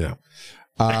 but, you know.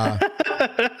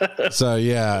 So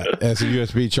yeah, it's a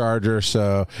USB charger.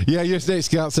 So yeah, USA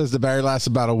Scout says the battery lasts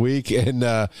about a week, and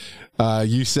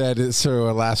you said it so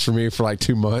it lasts for me for like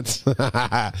 2 months.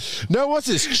 No, once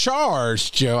it's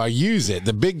charged, Joe, I use it.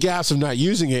 The big gaps of not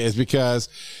using it is because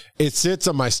it sits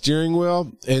on my steering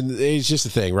wheel, and it's just a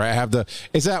thing, right? I have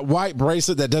it's that white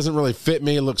bracelet that doesn't really fit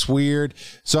me. It looks weird,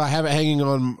 so I have it hanging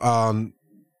on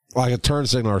like a turn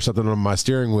signal or something on my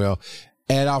steering wheel.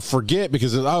 And I'll forget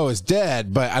because, it's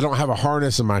dead, but I don't have a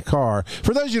harness in my car.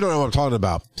 For those of you who don't know what I'm talking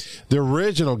about, the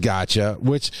original Gotcha,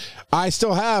 which I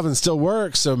still have and still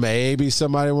works, so maybe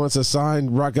somebody wants a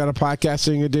signed Rock Got a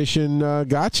Podcasting Edition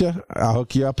Gotcha. I'll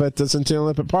hook you up at the Centennial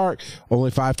Olympic Park.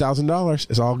 Only $5,000.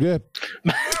 It's all good.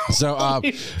 So, I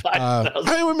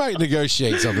mean, we might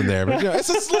negotiate something there, but it's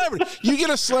a celebrity. You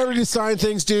get a celebrity to sign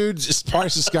things, dude,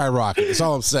 prices skyrocket. That's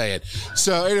all I'm saying.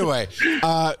 So, anyway,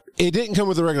 it didn't come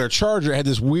with a regular charger. It had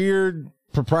this weird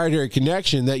proprietary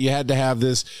connection that you had to have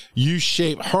this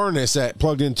U-shaped harness that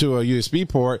plugged into a USB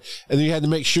port, and then you had to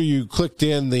make sure you clicked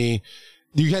in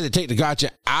you had to take the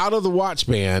Gotcha out of the watch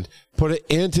band, put it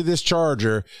into this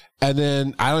charger, and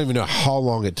then I don't even know how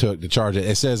long it took to charge it.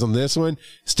 It says on this one,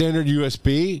 standard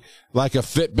USB, like a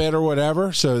Fitbit or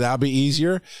whatever, so that'll be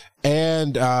easier.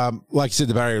 And like you said,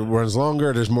 the battery runs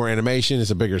longer. There's more animation.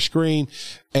 It's a bigger screen.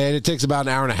 And it takes about an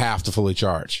hour and a half to fully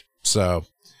charge. So,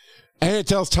 and it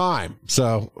tells time.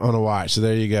 So, on a watch. So,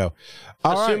 there you go.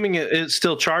 Assuming it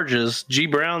still charges, G.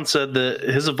 Brown said that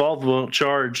his Evolve won't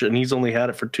charge, and he's only had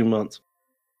it for 2 months.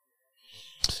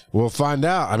 We'll find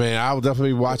out. I mean, I will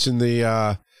definitely be watching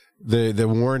the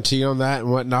warranty on that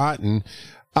and whatnot. And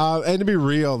to be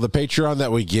real, the Patreon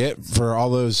that we get for all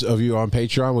those of you on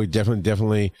Patreon, we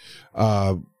definitely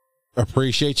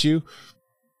appreciate you.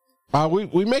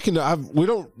 We make enough.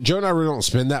 Joe and I really don't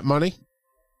spend that money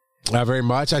very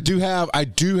much. I do have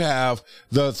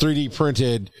the 3D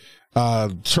printed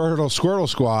Turtle Squirtle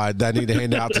Squad that I need to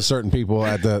hand out to certain people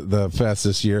at the fest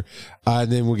this year, and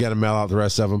then we got to mail out the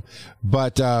rest of them.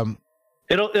 But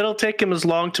it'll take him as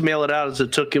long to mail it out as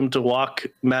it took him to walk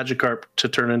Magikarp to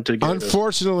turn into Gyarados.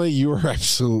 Unfortunately, you are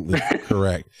absolutely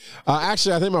correct.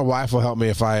 Actually, I think my wife will help me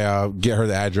if I get her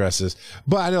the addresses.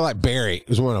 But I know, like, Barry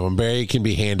is one of them. Barry can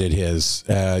be handed his.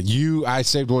 I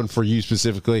saved one for you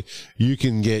specifically. You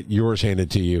can get yours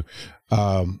handed to you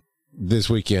this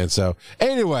weekend. So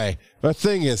anyway, the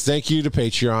thing is, thank you to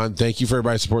Patreon. Thank you for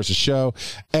everybody who supports the show.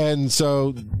 And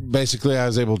so basically I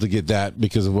was able to get that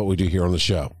because of what we do here on the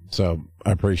show. So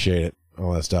I appreciate it.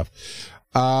 All that stuff.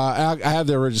 I have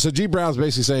the original. So G Brown's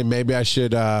basically saying maybe I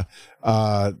should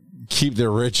keep the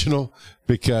original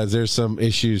because there's some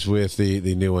issues with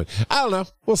the new one. I don't know.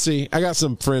 We'll see. I got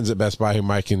some friends at Best Buy who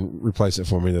might can replace it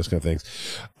for me, those kind of things.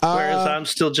 Whereas I'm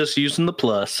still just using the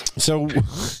Plus. So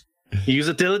use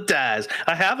it till it dies.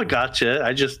 I have a Gotcha.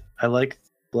 I like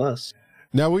Plus.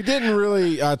 Now, we didn't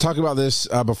really talk about this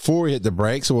before we hit the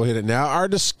break, so we'll hit it now. Our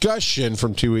discussion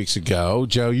from 2 weeks ago,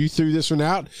 Joe, you threw this one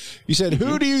out. You said,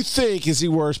 who do you think is the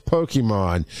worst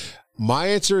Pokemon? My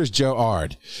answer is Joe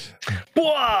Ard.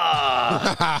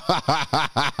 that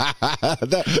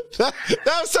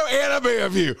was so anime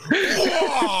of you.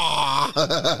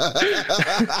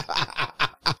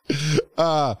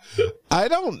 I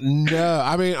don't know.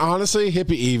 I mean, honestly,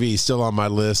 Hippie Eevee is still on my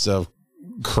list of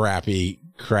crappy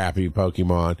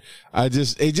Pokemon.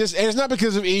 It's not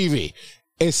because of Eevee.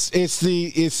 It's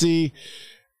the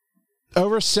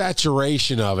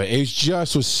oversaturation of it. It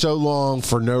just was so long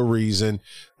for no reason.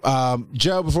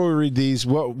 Joe, before we read these,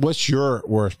 what's your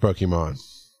worst Pokemon?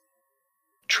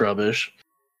 Trubbish.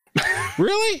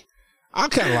 Really? I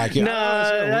kind of like it. No,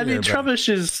 I mean,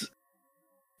 Trubbish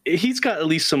he's got at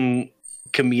least some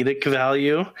comedic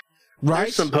value. Right.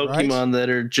 There's some Pokemon that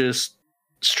are just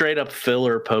straight up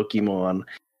filler Pokemon.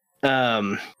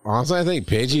 Honestly, I think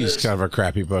Pidgey's kind of a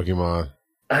crappy Pokemon.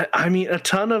 I mean, a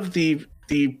ton of the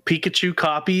Pikachu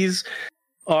copies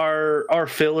are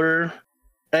filler,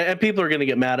 and people are going to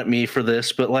get mad at me for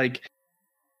this, but like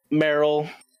Meryl,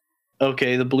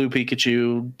 okay, the blue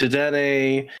Pikachu,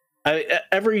 Dedenne,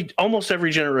 almost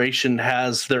every generation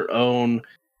has their own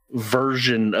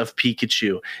version of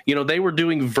Pikachu. You know, they were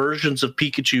doing versions of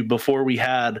Pikachu before we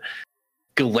had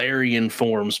Galarian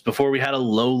forms, before we had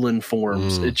Alolan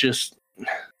forms. It just,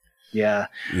 yeah.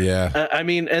 I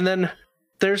mean, and then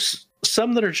there's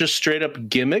some that are just straight up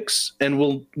gimmicks and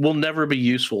will never be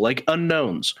useful, like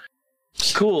unknowns.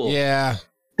 Cool. Yeah.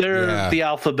 They're the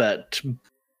alphabet.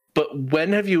 But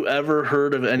when have you ever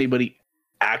heard of anybody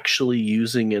actually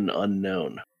using an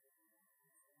unknown?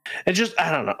 And just,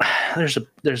 I don't know.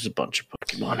 There's a bunch of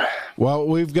Pokemon. Well,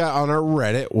 we've got on our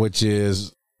Reddit, which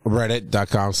is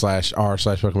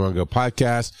reddit.com/r/Pokemon Go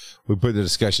podcast. We put the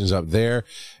discussions up there.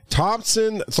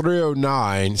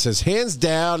 Thompson309 says, hands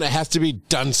down, it has to be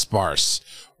Dunsparce.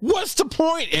 What's the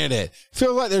point in it?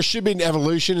 Feels like there should be an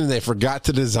evolution and they forgot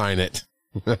to design it.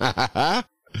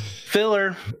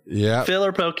 Filler. Yeah.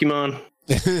 Filler Pokemon.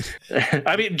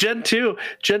 I mean, Gen 2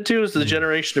 is the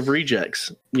generation of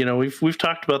rejects. You know, we've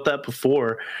talked about that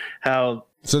before. How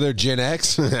so they're Gen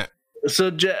X? So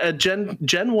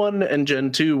Gen 1 and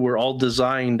Gen 2 were all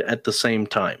designed at the same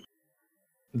time.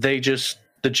 The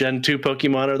Gen 2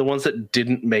 Pokemon are the ones that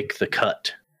didn't make the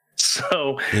cut.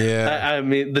 So yeah, I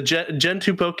mean, the Gen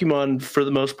 2 Pokemon for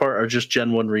the most part are just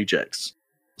Gen 1 rejects.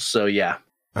 So yeah,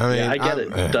 I mean, I get it.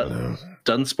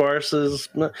 Dunsparce is,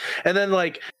 and then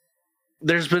like,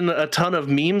 there's been a ton of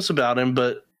memes about him,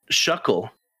 but Shuckle,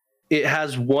 it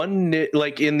has one,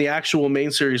 like in the actual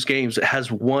main series games, it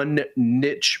has one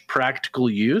niche practical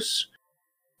use.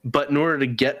 But in order to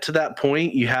get to that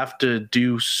point, you have to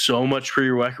do so much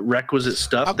prerequisite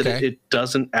stuff that it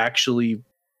doesn't actually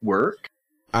work.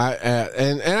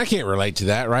 And I can't relate to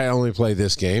that, right? I only play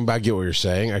this game, but I get what you're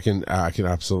saying. I can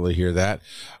absolutely hear that.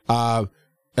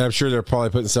 And I'm sure they're probably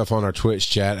putting stuff on our Twitch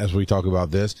chat as we talk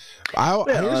about this.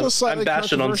 Here's a slightly I'm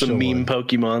bashing on some meme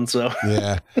Pokemon, so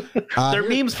yeah, they're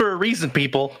memes for a reason,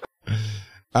 people.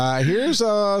 Here's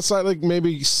a slightly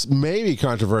maybe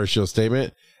controversial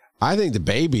statement. I think the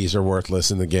babies are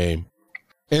worthless in the game,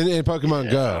 in Pokemon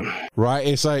Go. Right?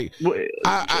 It's like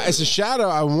it's a shadow.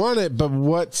 I want it, but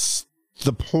what's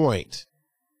the point?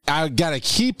 I gotta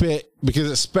keep it because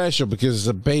it's special, because it's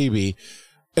a baby.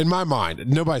 In my mind,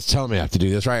 nobody's telling me I have to do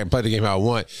this, right? I can play the game how I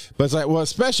want. But it's like, well,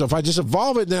 it's special. If I just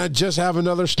evolve it, then I just have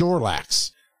another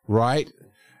Snorlax, right?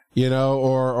 You know,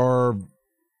 or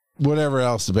whatever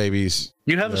else the babies.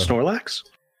 You have a Snorlax?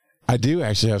 I do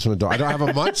actually have some. I don't have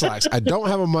a Munchlax. I don't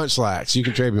have a Munchlax. You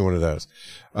can trade me one of those.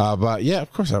 But yeah,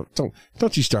 of course, don't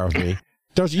you start with me.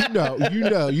 Don't you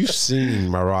know, you've seen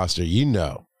my roster. You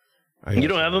know. You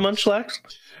don't have a Munchlax?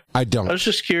 I don't. I was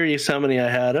just curious how many I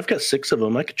had. I've got 6 of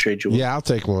them. I could trade you one. Yeah, I'll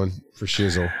take one for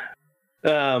shizzle.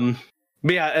 Yeah,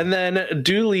 and then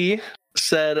Dooley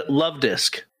said Love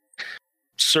Disc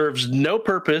serves no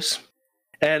purpose,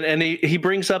 and he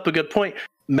brings up a good point.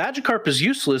 Magikarp is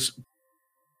useless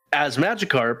as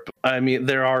Magikarp. I mean,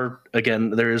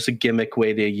 there is a gimmick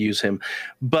way to use him,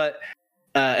 but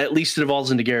at least it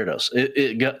evolves into Gyarados.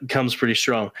 It comes pretty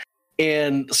strong.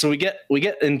 And so we get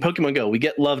in Pokemon Go, we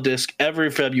get Love Disc every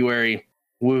February.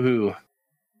 Woohoo.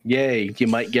 Yay. You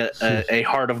might get a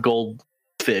Heart of Gold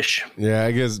fish. Yeah,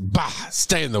 I guess,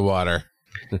 stay in the water.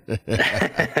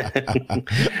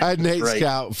 Nate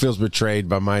Scout feels betrayed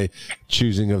by my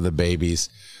choosing of the babies.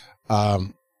 I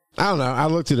don't know. I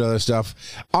looked at other stuff.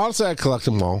 Honestly, I collect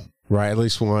them all, right? At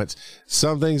least once.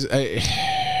 Some things, I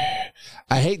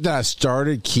hate that I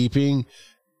started keeping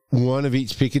one of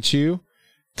each Pikachu,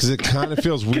 because it kind of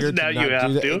feels weird. Now you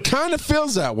have to. It kind of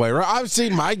feels that way, right? I've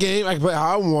seen my game. I can play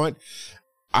how I want.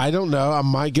 I don't know. I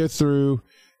might go through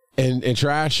and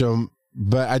trash them,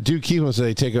 but I do keep them so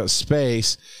they take up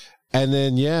space. And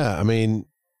then, yeah, I mean,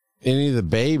 any of the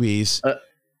babies.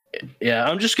 Yeah,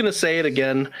 I'm just going to say it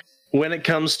again. When it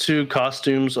comes to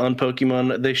costumes on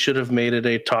Pokemon, they should have made it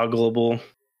a toggleable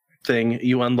thing.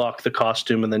 You unlock the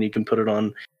costume, and then you can put it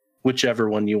on whichever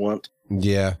one you want.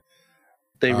 Yeah.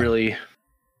 They really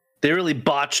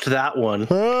botched that one.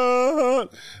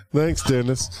 Thanks,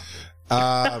 Dennis.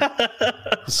 The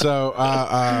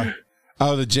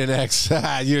Gen X.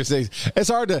 It's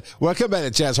hard to, when I come back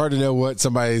to chat, it's hard to know what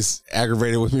somebody's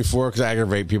aggravated with me for, because I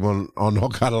aggravate people on all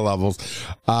kind of levels.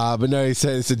 But no, he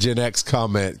said it's a Gen X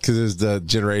comment because it's the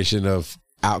generation of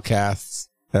outcasts.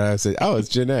 And I said, oh, it's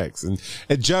Gen X. And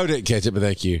Joe didn't catch it, but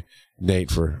thank you, Nate,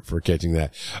 for catching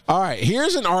that. All right,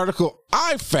 here's an article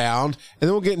I found, and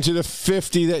then we'll get into the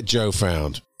 50 that Joe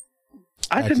found.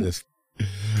 I didn't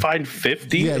find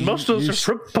 50. Yeah, most of those are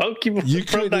from Pokemon. You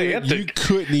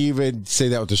couldn't even say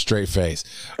that with a straight face.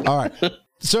 All right.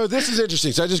 So this is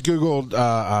interesting. So I just Googled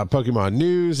Pokemon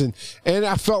news, and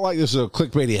I felt like this was a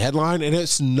clickbaity headline, and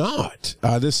it's not.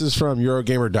 This is from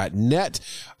Eurogamer.net.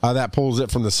 That pulls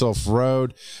it from the Sylph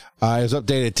Road. It was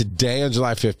updated today on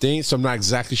July 15th, so I'm not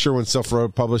exactly sure when Sylph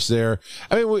Road published there.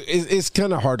 I mean, it's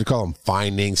kind of hard to call them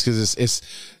findings because it's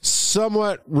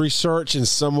somewhat research and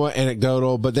somewhat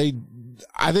anecdotal, but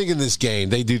I think in this game,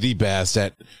 they do the best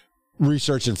at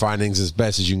research and findings as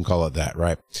best as you can call it that,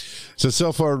 right? So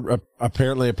Sylph Road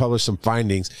apparently published some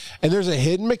findings, and there's a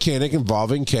hidden mechanic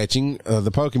involving catching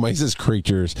the Pokemon. He says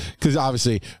creatures, because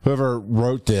obviously whoever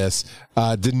wrote this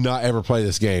did not ever play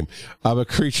this game, but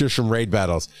creatures from raid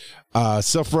battles.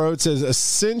 Sylph Road says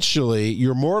essentially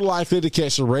you're more likely to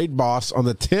catch the raid boss on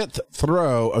the 10th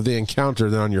throw of the encounter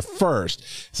than on your first.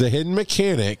 It's a hidden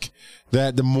mechanic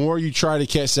that the more you try to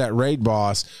catch that raid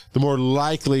boss, the more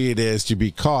likely it is to be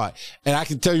caught. And I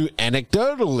can tell you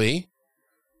anecdotally,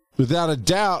 without a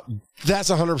doubt, that's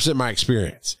 100% my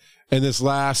experience. In this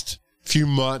last few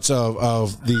months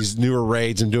of these newer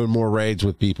raids and doing more raids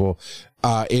with people,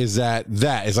 is that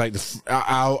is like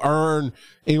I'll earn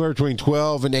anywhere between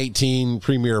 12 and 18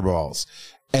 premier balls.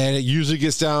 And it usually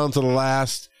gets down to the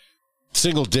last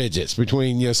single digits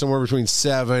between, somewhere between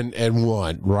 7 and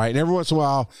 1, right? And every once in a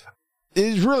while,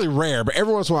 it's really rare, but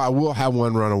every once in a while I will have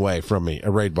one run away from me,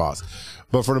 a raid boss.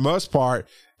 But for the most part,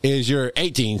 is you're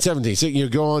 18, 17, 16, you're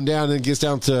going down and it gets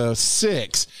down to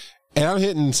 6. And I'm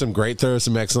hitting some great throws,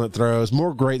 some excellent throws,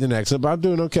 more great than excellent, but I'm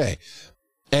doing okay.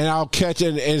 And I'll catch it,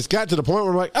 and it's got to the point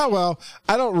where I'm like, oh, well,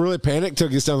 I don't really panic till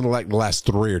it gets down to like the last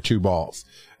 3 or 2 balls.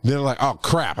 Then I'm like, oh,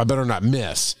 crap, I better not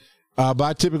miss. But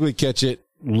I typically catch it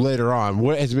later on.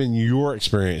 What has been your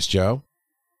experience, Joe?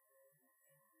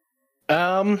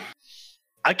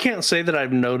 I can't say that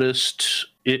I've noticed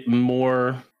it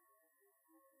more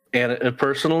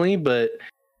personally, but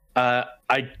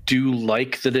I do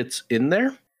like that it's in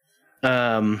there.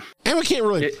 And we can't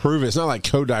really prove it. It's not like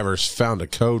Code Divers found a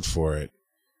code for it.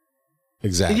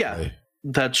 Exactly. Yeah,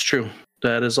 that's true.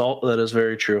 That is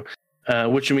very true.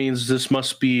 Which means this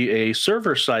must be a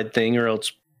server side thing, or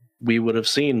else we would have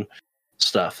seen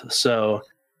stuff. So,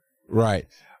 right.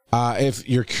 If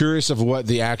you're curious of what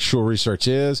the actual research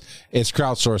is, it's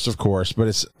crowdsourced, of course, but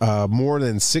it's more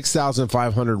than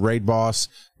 6,500 raid boss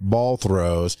ball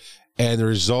throws, and the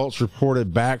results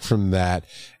reported back from that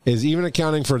is even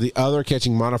accounting for the other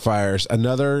catching modifiers.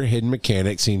 Another hidden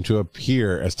mechanic seemed to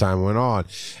appear as time went on.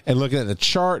 And looking at the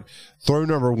chart, throw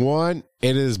number 1,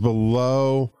 it is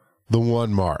below the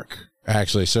 1 mark,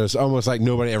 actually. So it's almost like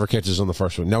nobody ever catches on the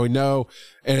first one. Now we know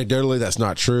anecdotally that's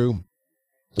not true.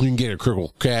 You can get a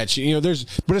critical catch,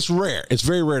 but it's rare. It's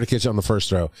very rare to catch on the first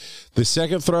throw. The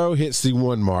second throw hits the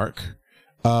 1 mark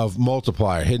of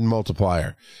multiplier, hidden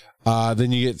multiplier.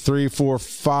 Then you get 3, 4,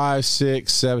 5,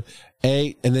 6, 7,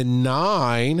 8, and then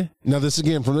 9. Now this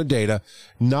again from the data,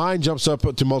 9 jumps up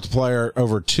to multiplier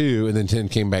over 2, and then 10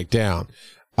 came back down.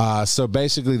 So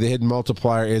basically the hidden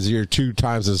multiplier is you're 2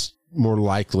 times as more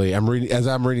likely. As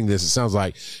I'm reading this, it sounds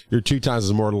like you're 2 times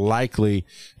as more likely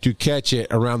to catch it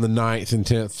around the 9th and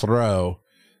 10th throw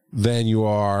than you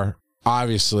are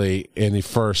obviously in the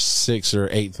first 6 or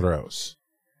 8 throws.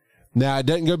 Now it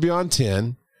doesn't go beyond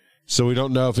 10. So we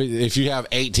don't know if you have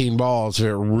 18 balls, if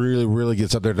it really, really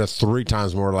gets up there to 3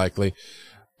 times more likely.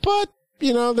 But,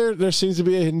 there seems to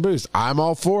be a hidden boost. I'm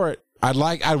all for it.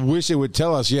 I wish it would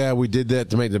tell us, yeah, we did that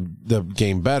to make the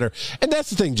game better. And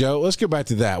that's the thing, Joe. Let's go back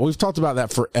to that. We've talked about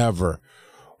that forever.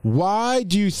 Why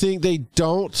do you think they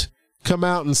don't come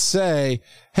out and say,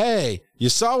 hey, you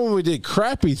saw when we did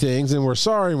crappy things and we're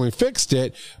sorry and we fixed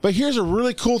it, but here's a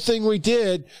really cool thing we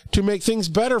did to make things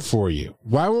better for you?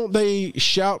 Why won't they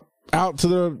shout out to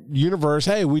the universe,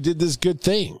 hey, we did this good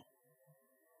thing?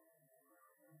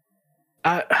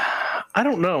 I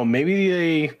don't know.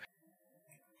 Maybe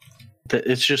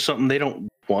it's just something they don't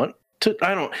want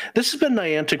to. This has been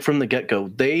Niantic from the get-go.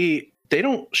 They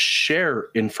don't share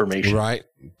information. Right.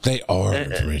 They are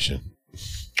information.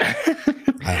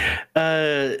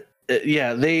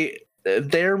 Yeah,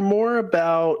 they're more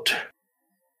about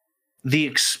the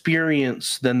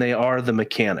experience than they are the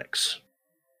mechanics.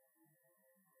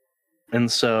 And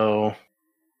so,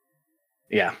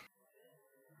 yeah.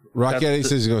 Rock Eddie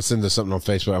says he's going to send us something on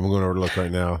Facebook. I'm going to look right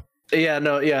now. Yeah,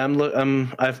 no, yeah,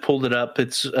 I've pulled it up.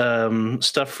 It's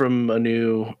stuff from a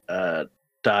new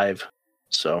dive.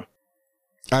 So,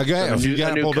 okay, if you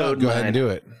got it pulled up, go ahead and do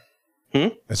it.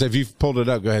 I said, if you've pulled it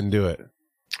up, go ahead and do it.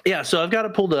 Yeah, so I've got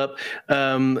it pulled up.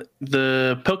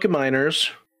 The Pokeminers.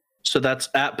 So that's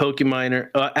at Pokeminer,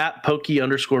 at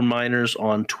Poke_miners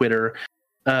on Twitter.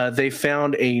 They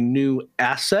found a new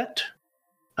asset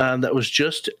that was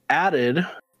just added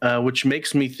which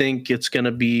makes me think it's going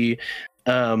to be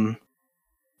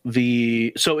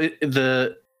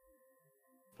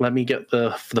let me get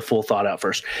the full thought out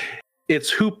first.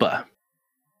 It's Hoopa.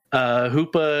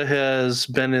 Hoopa has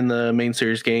been in the main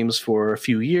series games for a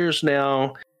few years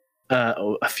now.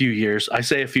 A few years. I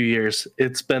say a few years.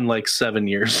 It's been like 7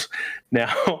 years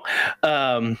now.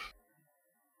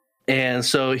 And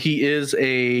so he's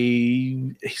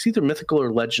either mythical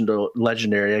or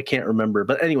legendary. I can't remember.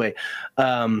 But anyway,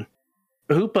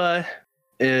 Hoopa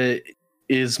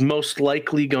is most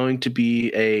likely going to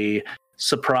be a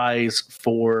surprise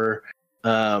for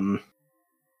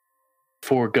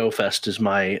GoFest is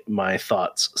my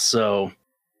thoughts. So,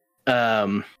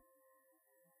 US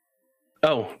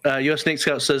Snake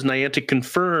Scout says Niantic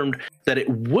confirmed that it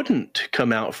wouldn't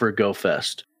come out for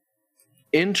GoFest.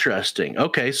 Interesting.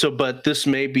 Okay, but this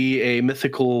may be a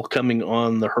mythical coming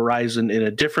on the horizon in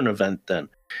a different event then,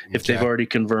 if they've already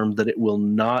confirmed that it will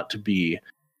not be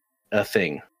a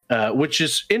thing. Which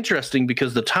is interesting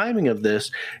because the timing of this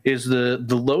is the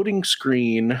loading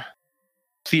screen,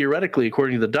 theoretically,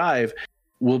 according to the dive,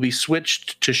 will be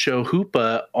switched to show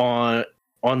Hoopa on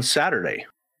Saturday.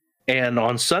 And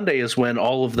on Sunday is when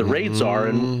all of the raids are.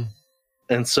 And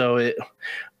so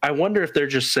I wonder if they're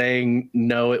just saying,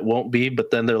 no, it won't be.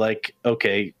 But then they're like,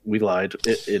 okay, we lied.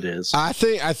 It is. I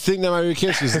think that might be the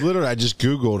case because literally I just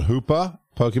Googled Hoopa,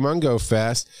 Pokemon Go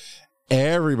Fest.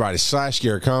 Everybody,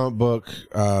 /gear,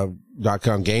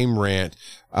 comicbook.com, Game Rant,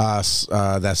 that's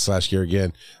 /gear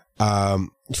again,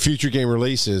 future game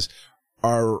releases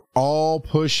are all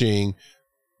pushing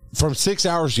from 6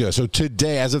 hours ago. So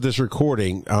today, as of this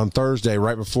recording, on Thursday,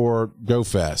 right before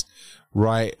GoFest,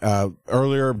 right,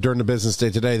 earlier during the business day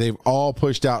today, they've all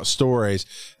pushed out stories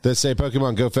that say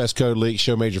Pokemon GoFest code leak,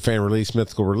 show major fan release,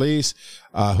 mythical release,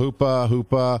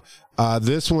 Hoopa.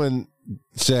 This one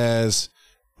says...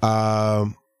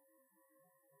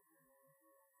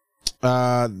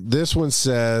 this one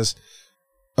says,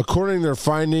 according to their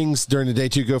findings during the Day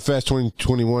 2 GoFest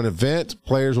 2021 event,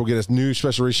 players will get a new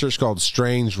special research called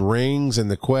Strange Rings in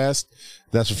the Quest.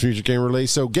 That's a future game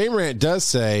release. So Game Rant does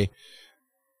say,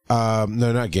 no,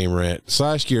 not Game Rant,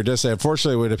 /gear does say,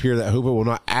 unfortunately, it would appear that Hoopa will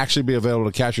not actually be available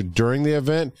to capture during the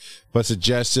event, but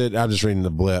suggested, I'm just reading the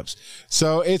blips.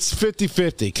 So it's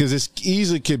 50-50 because it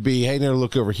easily could be, hey, now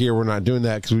look over here. We're not doing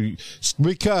that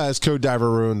because Code Diver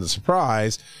ruined the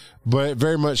surprise, but it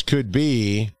very much could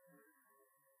be,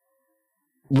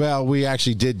 well, we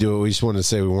actually did do it. We just wanted to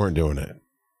say we weren't doing it.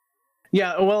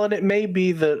 Yeah, well, and it may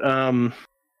be that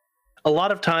a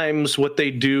lot of times what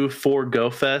they do for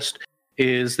GoFest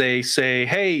is they say,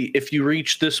 hey, if you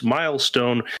reach this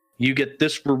milestone, you get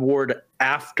this reward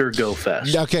after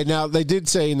GoFest. Okay, now they did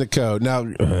say in the code. Now,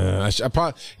 I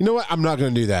probably, you know what? I'm not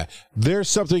going to do that. There's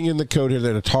something in the code here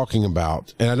that they're talking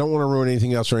about, and I don't want to ruin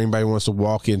anything else for anybody who wants to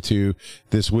walk into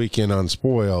this weekend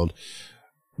unspoiled.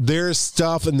 There's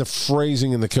stuff in the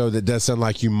phrasing in the code that does sound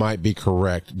like you might be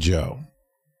correct, Joe.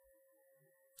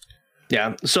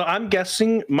 Yeah, so I'm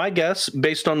guessing, my guess,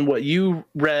 based on what you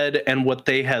read and what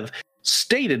they have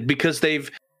stated, because they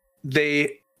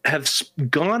have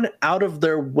gone out of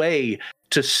their way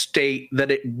to state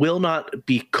that it will not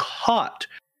be caught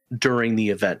during the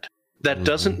event. That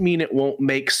doesn't mean it won't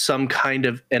make some kind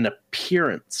of an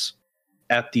appearance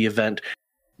at the event.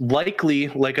 Likely,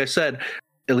 like I said,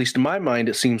 at least in my mind,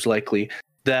 it seems likely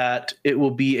that it will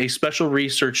be a special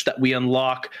research that we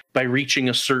unlock by reaching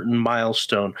a certain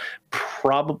milestone.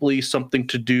 Probably something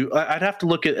to do. I'd have to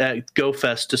look at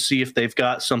GoFest to see if they've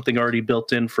got something already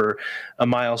built in for a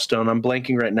milestone. I'm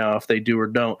blanking right now if they do or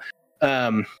don't.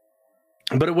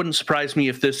 But it wouldn't surprise me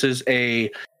if this is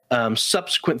a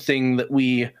subsequent thing that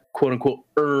we, quote unquote,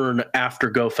 earn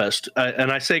after GoFest.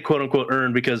 And I say, quote unquote,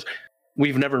 earn because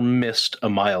we've never missed a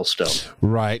milestone.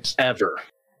 Right. Ever.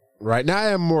 Right. Now I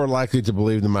am more likely to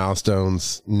believe the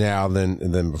milestones now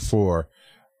than before.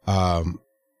 But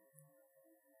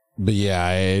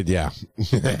yeah. Yeah,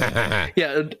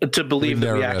 to believe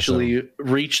that we actually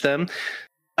reach them.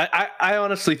 I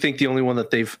honestly think the only one that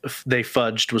they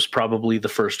fudged was probably the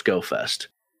first GoFest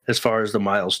as far as the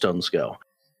milestones go.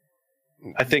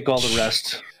 I think all the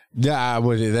rest. Yeah,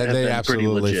 they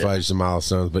absolutely fudged the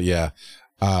milestones, but yeah,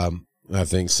 I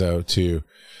think so too.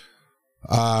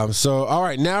 So, all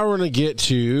right, now we're going to get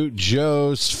to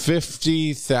Joe's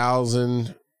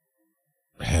 50,000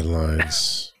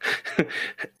 headlines.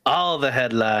 All the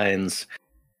headlines.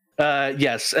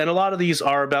 Yes, and a lot of these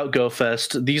are about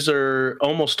GoFest. These are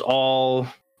almost all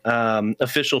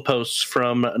official posts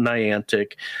from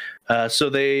Niantic. So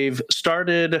they've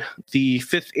started the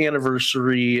 5th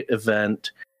anniversary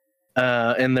event,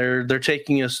 and they're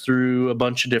taking us through a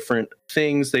bunch of different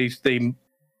things. They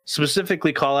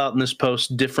specifically call out in this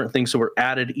post different things that were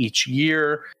added each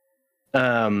year.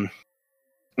 And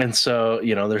so,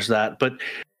 there's that. But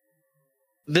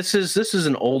this is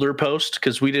an older post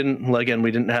because we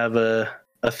didn't have a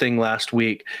thing last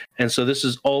week. And so this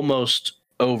is almost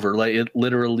over. Like it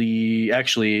literally,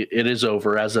 actually, it is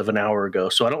over as of an hour ago.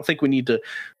 So I don't think we need to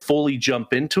fully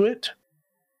jump into it.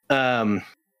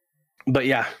 But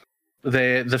yeah,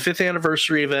 the 5th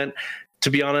anniversary event, to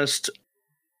be honest,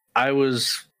 it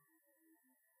was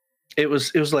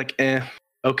like,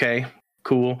 okay,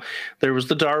 cool. There was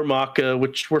the Darumaka,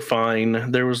 which were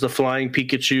fine. There was the flying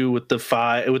Pikachu with the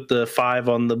 5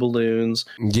 on the balloons.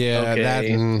 Yeah,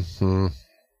 okay.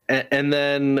 And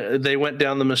then they went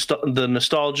down the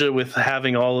nostalgia with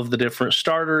having all of the different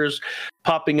starters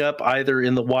popping up either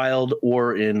in the wild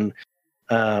or in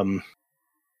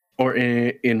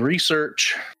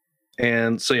research.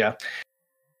 And so yeah,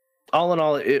 all in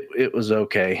all, it was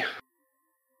okay,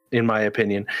 in my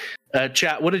opinion.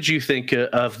 Chat, what did you think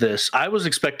of this? I was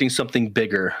expecting something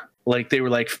bigger. Like they were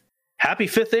like, "Happy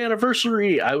 5th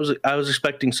anniversary." I was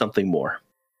expecting something more.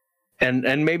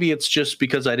 And maybe it's just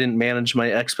because I didn't manage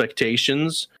my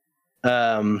expectations.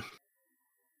 But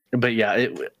yeah,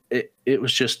 it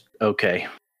was just okay,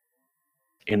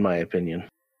 in my opinion.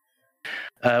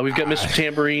 We've got Mr.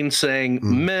 Tambourine saying,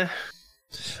 meh.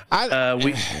 I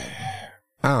don't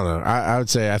know. I would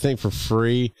say I think for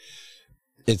free,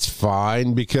 it's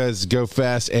fine because Go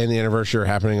Fest and the anniversary are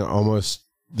happening almost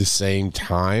the same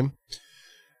time.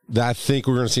 I think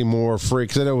we're going to see more free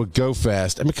because I know with Go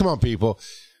Fest, I mean, come on, people.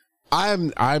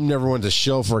 I'm never one to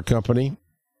shill for a company,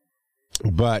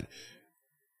 but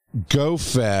Go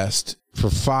Fest for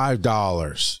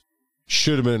 $5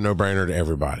 should have been a no-brainer to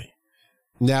everybody.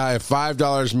 Now, if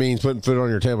 $5 means putting food on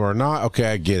your table or not,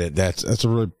 okay, I get it. That's a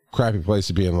really crappy place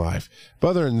to be in life. But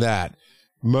other than that,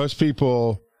 most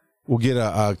people will get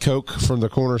a Coke from the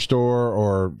corner store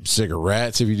or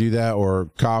cigarettes if you do that, or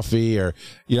coffee, or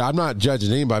I'm not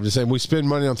judging anybody. I'm just saying we spend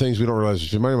money on things we don't realize we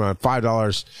spend money on.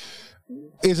 $5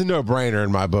 is a no-brainer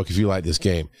in my book if you like this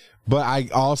game. But I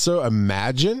also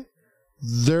imagine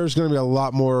there's going to be a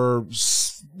lot more,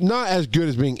 not as good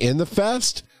as being in the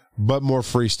fest, but more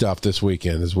free stuff this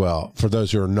weekend as well for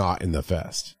those who are not in the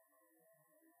fest.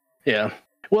 Yeah.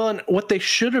 Well, and what they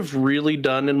should have really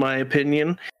done, in my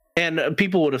opinion, and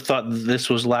people would have thought this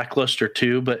was lackluster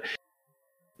too, but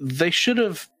they should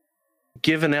have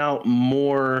given out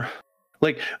more.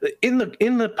 Like in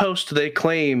the post, they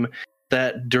claim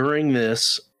that during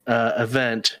this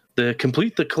event, the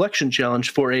complete the collection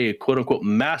challenge for a quote unquote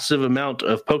massive amount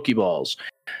of Pokeballs.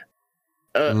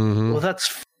 Well,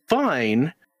 that's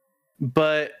fine,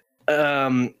 but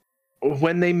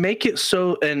when they make it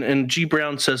so, and G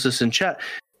Brown says this in chat,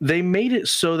 they made it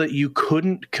so that you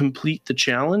couldn't complete the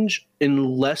challenge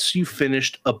unless you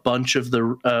finished a bunch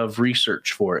of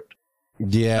research for it.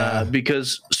 Yeah,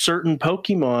 because certain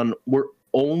Pokemon were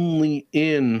only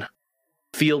in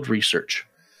field research.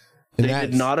 They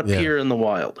did not appear in the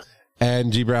wild.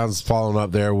 And G Brown's following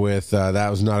up there with that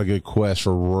was not a good quest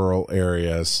for rural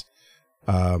areas.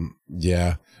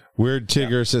 Yeah. Weird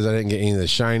Tigger says I didn't get any of the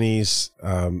shinies.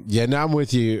 Yeah, now I'm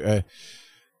with you.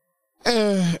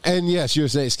 And yes,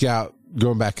 USA Scout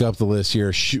going back up the list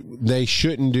here. They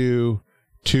shouldn't do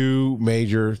two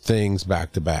major things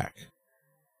back to back.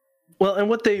 Well, and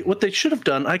what they should have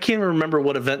done, I can't remember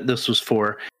what event this was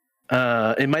for.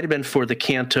 It might have been for the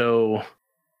Kanto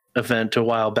event a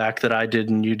while back that I did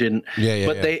and you didn't. Yeah.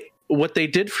 But what they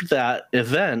did for that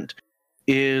event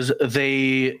is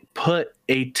they put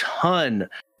a ton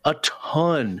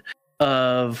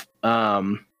of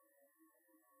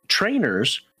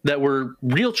trainers that were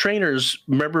real trainers.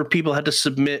 Remember, people had to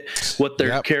submit what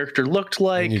their character looked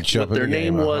like, what their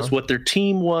name was, what their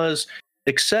team was,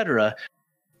 etc.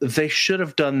 They should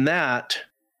have done that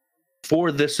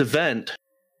for this event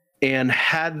and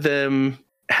had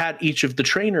each of the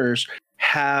trainers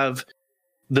have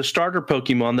the starter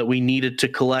Pokemon that we needed to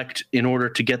collect in order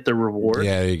to get the reward.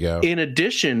 Yeah, there you go. In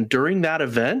addition, during that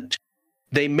event,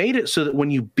 they made it so that when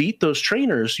you beat those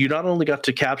trainers, you not only got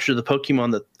to capture the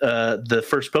Pokemon that the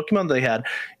first Pokemon they had,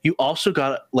 you also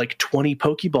got like 20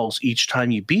 Pokeballs each time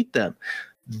you beat them.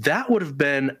 That would have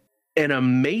been an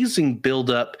amazing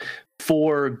build-up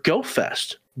for Go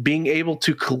Fest, being able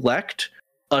to collect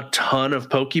a ton of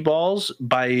Pokeballs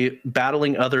by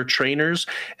battling other trainers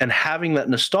and having that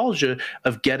nostalgia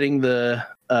of getting the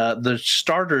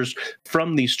starters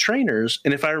from these trainers.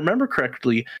 And if I remember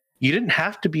correctly, you didn't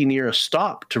have to be near a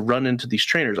stop to run into these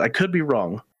trainers. I could be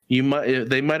wrong. They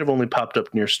might have only popped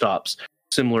up near stops,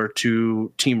 similar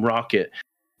to Team Rocket.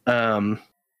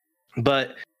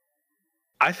 But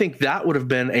I think that would have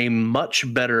been a much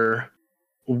better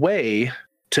way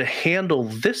to handle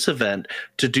this event,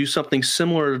 to do something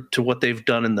similar to what they've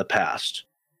done in the past.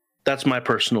 That's my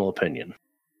personal opinion.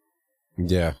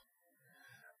 Yeah.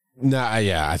 No,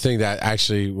 yeah, I think that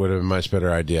actually would have been a much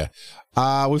better idea.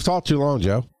 We've talked too long,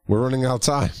 Joe. We're running out of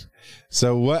time.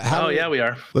 So what? We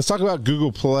are. Let's talk about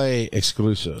Google Play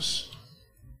exclusives.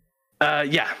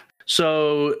 Yeah.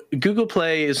 So Google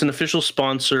Play is an official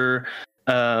sponsor.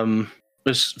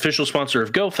 Official sponsor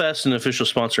of GoFest and official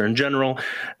sponsor in general.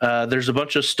 There's a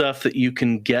bunch of stuff that you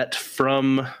can get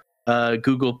from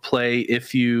Google Play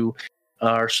if you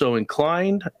are so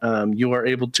inclined. You are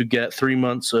able to get 3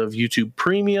 months of YouTube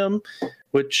Premium,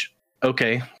 which,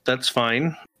 okay, that's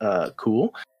fine.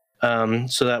 Cool.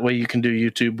 So that way you can do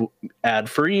YouTube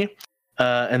ad-free.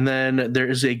 And then there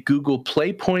is a Google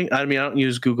Play point. I mean, I don't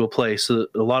use Google Play, so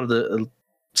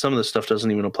some of the stuff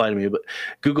doesn't even apply to me, but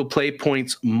Google Play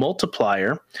points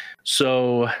multiplier.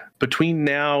 So between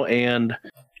now and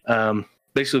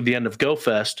basically the end of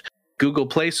GoFest, Google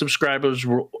Play subscribers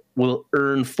will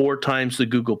earn 4 times the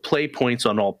Google Play points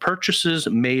on all purchases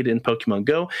made in Pokemon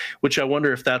Go, which I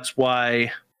wonder if that's why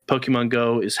Pokemon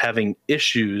Go is having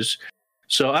issues.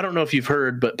 So I don't know if you've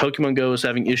heard, but Pokemon Go is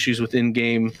having issues with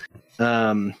in-game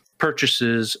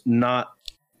purchases not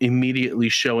immediately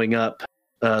showing up.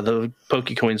 The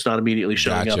Pokecoins not immediately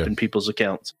showing up in people's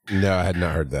accounts. No, I had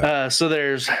not heard that. So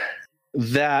there's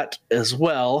that as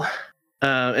well.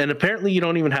 And apparently you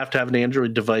don't even have to have an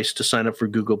Android device to sign up for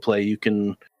Google Play.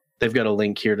 They've got a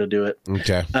link here to do it.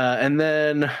 Okay. And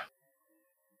then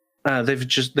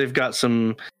they've got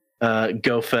some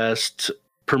GoFest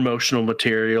promotional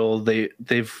material.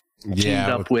 They've teamed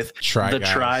up with the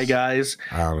Try Guys.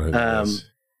 I don't know who that is.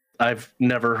 I've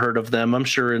never heard of them. I'm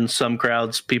sure in some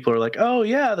crowds people are like, "Oh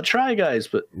yeah, the Try Guys,"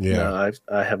 but no,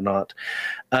 I have not.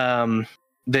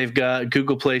 They've got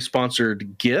Google Play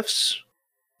sponsored gifts.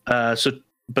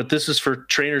 But this is for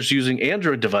trainers using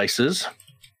Android devices.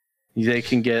 They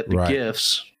can get the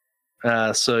gifts.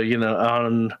 So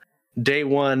on day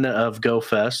 1 of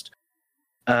GoFest.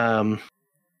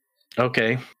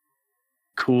 Okay,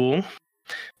 cool.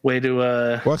 Way to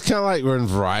well, it's kind of like when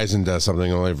Verizon does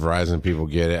something, only Verizon people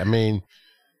get it. I mean,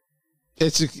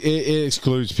 it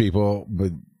excludes people,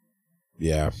 but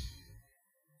yeah.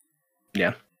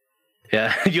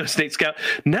 US State Scout,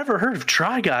 never heard of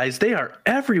Try Guys. They are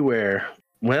everywhere.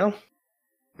 Well,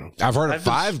 I've heard of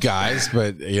Five Guys,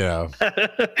 but hey,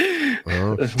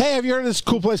 have you heard of this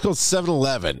cool place called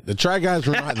 7-Eleven? The Try Guys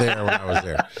were not there when I was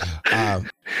there.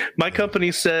 My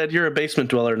company said you're a basement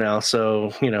dweller now,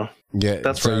 so yeah,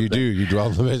 that's so you do. You dwell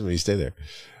in the basement. You stay there.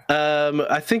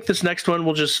 I think this next one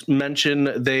we'll just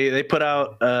mention. They put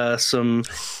out some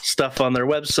stuff on their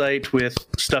website with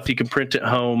stuff you can print at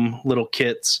home, little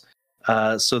kits.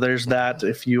 So there's that.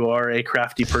 If you are a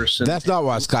crafty person, that's not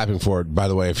what I was clapping for. By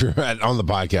the way, if you're on the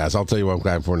podcast, I'll tell you what I'm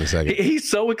clapping for in a second. He's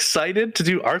so excited to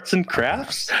do arts and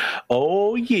crafts.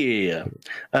 Oh yeah.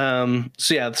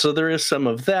 So there is some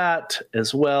of that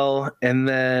as well, and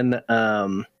then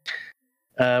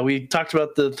we talked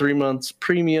about the 3 months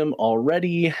premium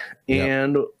already,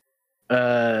 and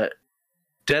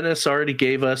Dennis already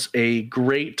gave us a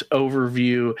great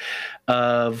overview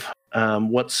of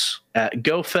what's at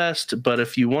GoFest, but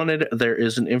if you wanted, there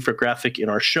is an infographic in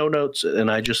our show notes,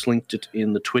 and I just linked it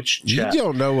in the Twitch chat. You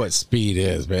don't know what speed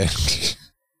is, man.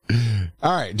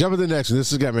 All right, jump to the next one.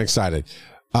 This has got me excited.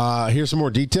 Here's some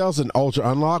more details in Ultra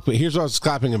Unlock, but here's what I was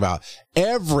clapping about.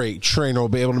 Every trainer will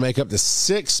be able to make up to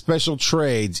 6 special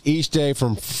trades each day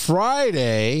from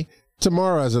Friday,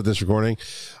 tomorrow as of this recording,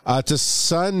 to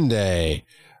Sunday.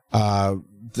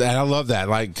 And I love that,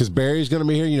 because Barry's going to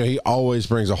be here. He always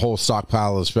brings a whole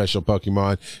stockpile of special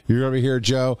Pokemon. You're going to be here,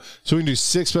 Joe. So we can do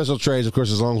 6 special trades, of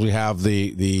course, as long as we have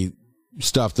the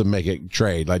stuff to make it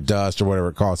trade, like dust or whatever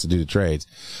it costs to do the trades.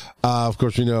 Of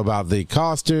course, we know about the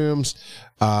costumes.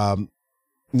 Now,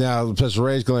 special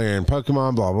rays, Galarian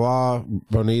Pokemon, blah, blah,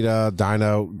 Bonita,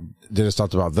 Dino. Dennis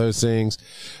talked about those things.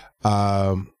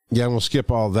 We'll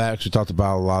skip all that because we talked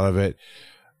about a lot of it.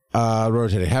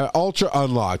 Rotating. Have Ultra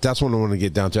Unlocked. That's what I want to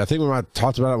get down to. I think we might have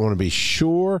talked about it. I want to be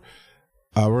sure.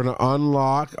 We're going to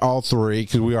unlock all 3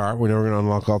 because we know we're going to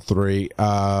unlock all 3.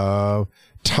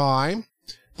 Time.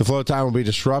 The flow time will be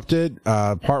disrupted.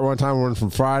 Part 1 time will run from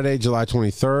Friday, July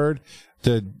 23rd.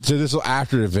 So this will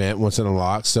after the event once it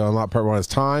unlocks. So unlock part 1 is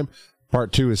time.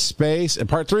 Part 2 is space. And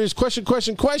part 3 is question.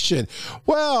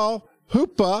 Well,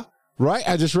 Hoopa. Right,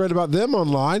 I just read about them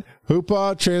online.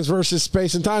 Hoopa transverses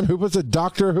space and time. Hoopa's a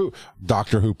Doctor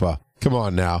Hoopa. Come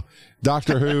on now.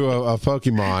 Doctor Who of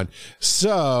Pokemon.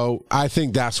 So I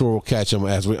think that's where we'll catch them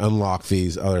as we unlock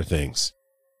these other things.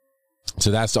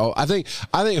 So that's all. I think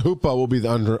Hoopa will be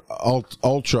the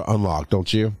ultra unlocked,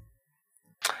 don't you?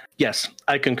 Yes,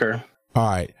 I concur. All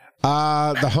right.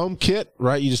 The home kit,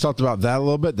 right? You just talked about that a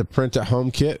little bit. The print at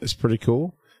home kit is pretty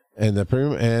cool. And the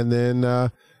premium. And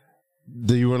then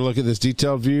do you want to look at this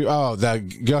detailed view? Oh,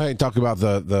 go ahead and talk about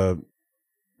the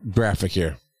graphic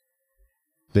here.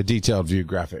 The detailed view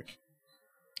graphic.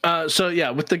 So yeah,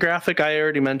 with the graphic, I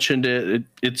already mentioned it.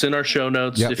 It's in our show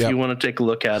notes if you want to take a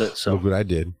look at it. So look what I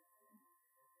did.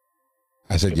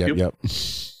 I said, yep.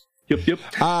 Yep.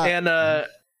 And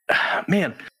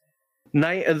man,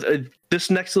 this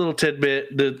next little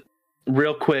tidbit,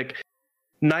 real quick,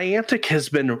 Niantic has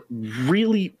been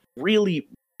really, really,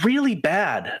 really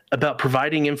bad about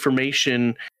providing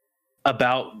information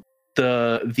about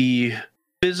the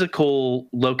physical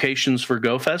locations for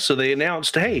GoFest. So they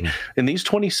announced, hey, in these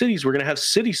 20 cities, we're going to have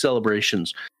city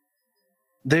celebrations.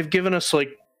 They've given us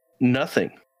like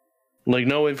nothing, like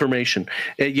no information.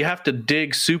 You have to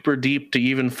dig super deep to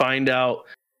even find out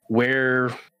where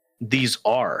these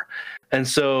are. And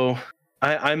so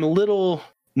I'm a little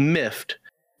miffed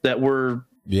that we're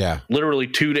literally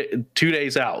 2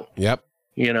 days out. Yep.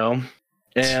 You know,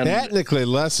 and technically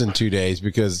less than 2 days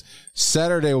because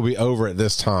Saturday will be over at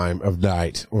this time of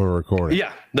night when we're recording.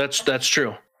 Yeah, that's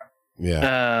true.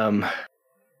 Yeah.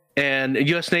 And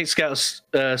US Nate Scouts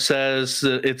says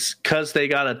that it's because they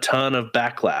got a ton of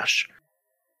backlash.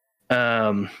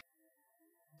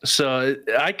 So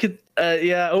I could,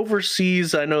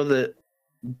 overseas, I know that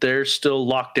they're still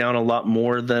locked down a lot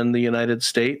more than the United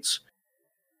States.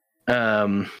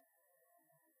 Yeah.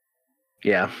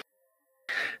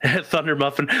 Thunder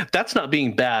Muffin. That's not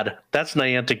being bad. That's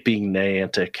Niantic being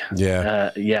Niantic.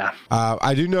 Yeah.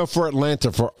 I do know for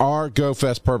Atlanta, for our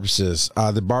GoFest purposes,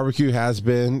 the barbecue has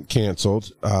been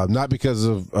canceled. Not because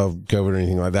of COVID or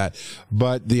anything like that,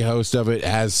 but the host of it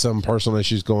has some personal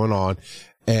issues going on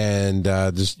and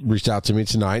just reached out to me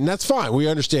tonight. And that's fine. We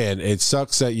understand. It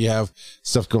sucks that you have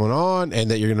stuff going on and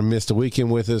that you're going to miss the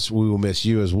weekend with us. We will miss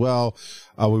you as well.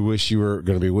 We wish you were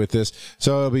going to be with us.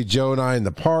 So it'll be Joe and I in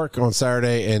the park on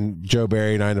Saturday and Joe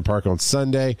Barry and I in the park on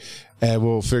Sunday. And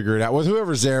we'll figure it out. With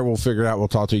whoever's there, we'll figure it out. We'll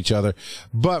talk to each other.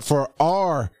 But for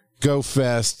our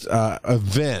GoFest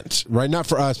event, right? Not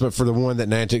for us, but for the one that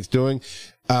Niantic's doing,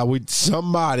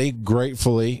 somebody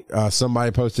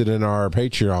posted in our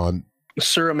Patreon.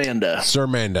 Sir Amanda,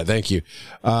 thank you.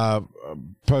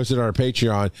 Posted on our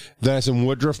Patreon that's in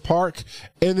Woodruff Park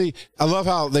I love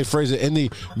how they phrase it in the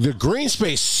green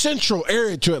space central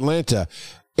area to Atlanta.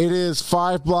 It is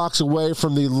 5 blocks away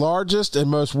from the largest and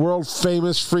most world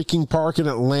famous freaking park in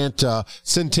Atlanta,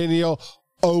 Centennial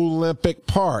Olympic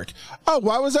Park. Oh,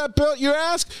 why was that built, you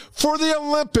ask? For the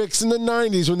Olympics in the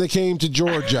 90s when they came to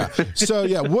Georgia. So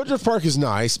yeah, Woodruff Park is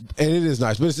nice, and it is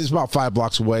nice, but it's about 5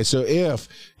 blocks away. So if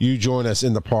you join us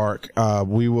in the park,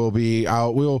 we will be I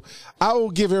will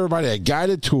give everybody a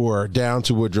guided tour down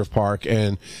to Woodruff Park,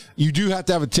 and you do have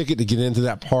to have a ticket to get into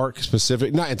that park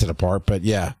not into the park, but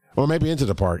yeah. Or maybe into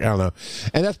the park. I don't know.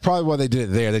 And that's probably why they did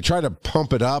it there. They tried to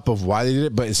pump it up of why they did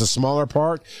it, but it's a smaller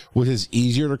park, which is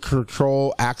easier to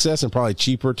control access and probably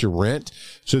cheaper to rent,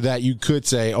 so that you could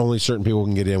say only certain people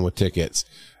can get in with tickets,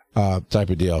 type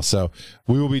of deal. So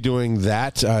we will be doing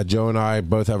that. Joe and I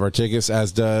both have our tickets,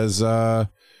 as does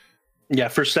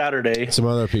for Saturday. Some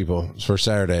other people for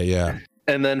Saturday, yeah.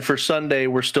 And then for Sunday,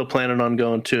 we're still planning on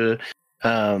going to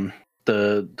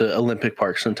the Olympic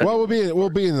Park Centennial. Well, we'll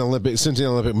be in the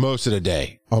Centennial Olympic most of the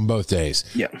day on both days.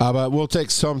 Yeah. But we'll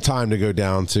take some time to go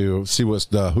down to see what's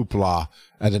the hoopla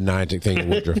at the Niantic thing in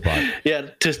Woodruff Park. Yeah,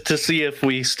 to see if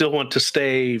we still want to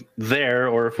stay there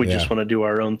or if we just want to do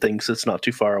our own things. It's not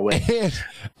too far away.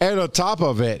 And on top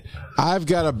of it, I've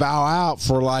got to bow out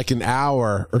for like an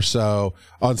hour or so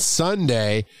on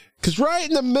Sunday, because right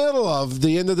in the middle of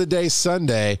the end of the day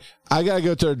Sunday, I got to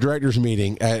go to a director's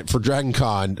meeting for Dragon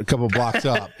Con a couple blocks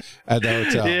up at the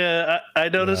hotel. Yeah, I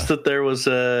noticed that there's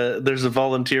a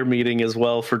volunteer meeting as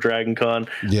well for Dragon Con.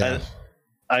 Yeah.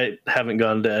 I haven't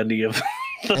gone to any of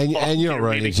and you don't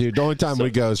run into. The only time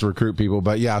we go is recruit people.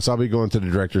 But yeah, so I'll be going to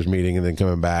the director's meeting and then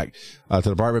coming back to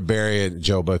the bar. But Barry and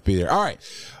Joe both be there. All right.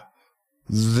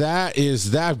 That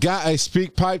is that. I've got a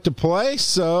speak pipe to play.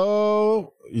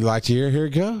 So you like to hear? Here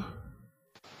it go.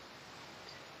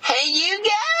 Hey, you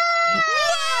guys!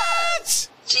 What?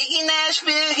 Cheeky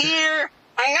Nashville here.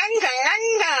 I am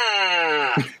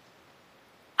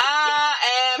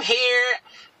here.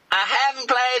 I haven't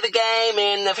played the game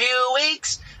in a few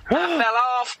weeks. I fell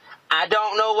off. I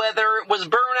don't know whether it was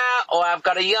burnout or I've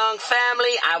got a young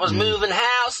family. I was moving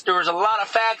house. There was a lot of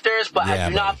factors, but I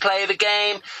do not play the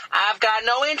game. I've got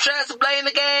no interest in playing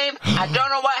the game. I don't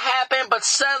know what happened, but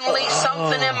suddenly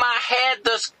something in my head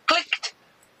just clicked,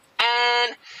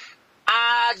 and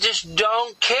I just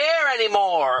don't care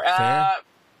anymore.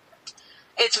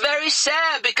 It's very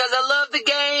sad because I love the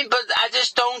game, but I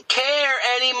just don't care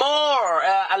anymore.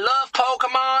 I love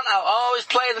Pokemon. I'll always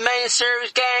play the main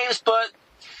series games, but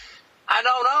I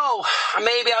don't know.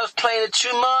 Maybe I was playing it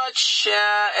too much.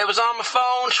 It was on my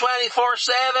phone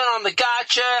 24/7 on the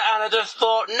gacha, and I just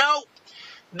thought, nope,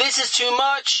 this is too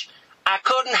much. I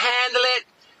couldn't handle it.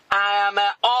 I am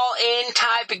an all-in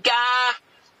type of guy.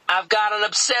 I've got an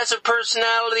obsessive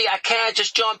personality. I can't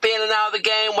just jump in and out of the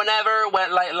game whenever,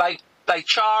 like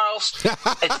Charles.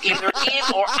 It's either in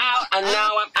or out, and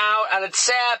now I'm out, and it's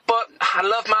sad, but I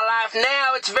love my life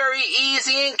now. It's very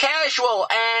easy and casual,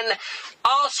 and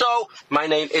also, my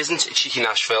name isn't Cheeky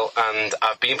Nashville, and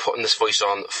I've been putting this voice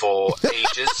on for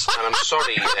ages, and I'm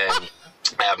sorry I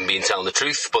haven't been telling the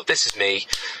truth, but this is me,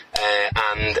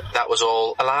 and that was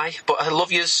all a lie, but I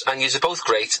love yous, and yous are both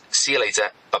great. See you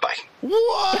later. Bye-bye.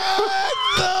 What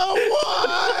the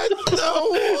what?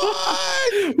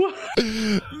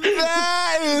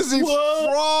 That is a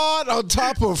fraud on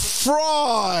top of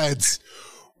frauds.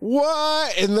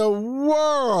 What in the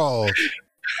world?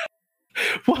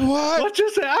 What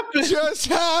just happened? Just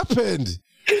happened.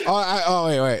 Wait.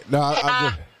 No,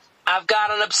 I've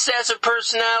got an obsessive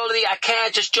personality. I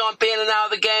can't just jump in and out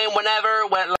of the game whenever.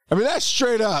 I mean, that's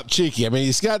straight up cheeky. I mean,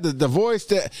 he's got the voice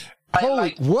that.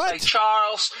 Holy, what? Like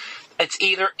Charles. It's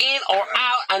either in or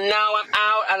out, and now I'm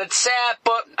out, and it's sad,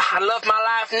 but I love my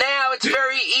life now. It's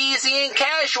very easy and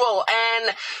casual,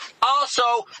 and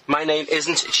also, my name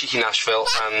isn't Cheeky Nashville,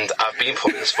 and I've been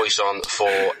putting this voice on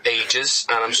for ages,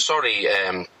 and I'm sorry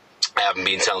I haven't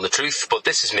been telling the truth, but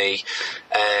this is me,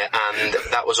 and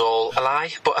that was all a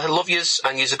lie, but I love yous,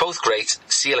 and yous are both great.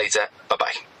 See you later.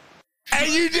 Bye-bye.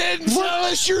 And you didn't tell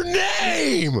us your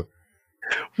name!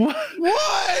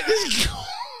 What is going on?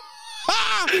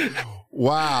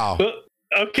 Wow.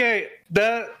 Okay,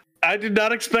 that I did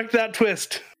not expect that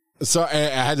twist. So I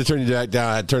had to turn you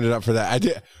down. I turned it up for that. I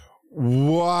did.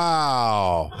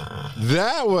 Wow,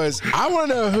 that was. I want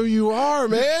to know who you are,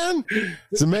 man.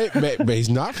 So he's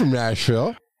not from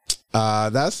Nashville.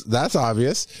 That's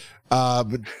obvious.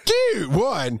 But dude,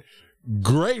 one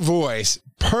great voice.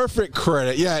 Perfect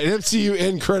credit. Yeah, an MCU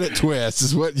end credit twist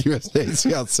is what USA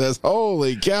Scout says.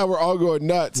 Holy cow, we're all going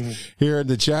nuts here in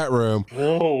the chat room.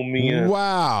 Oh, man.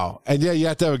 Wow. And yeah, you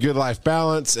have to have a good life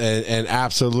balance and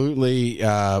absolutely,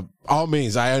 all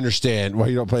means, I understand why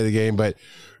you don't play the game, but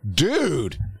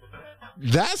dude,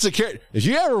 that's a character. If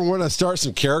you ever want to start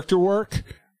some character work,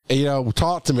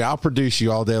 talk to me. I'll produce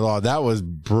you all day long. That was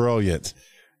brilliant.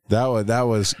 That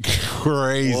was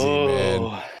crazy,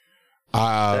 Whoa.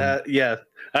 man. Yeah.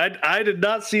 I did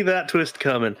not see that twist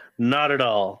coming. Not at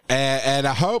all. And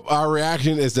I hope our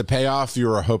reaction is the payoff you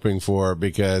were hoping for,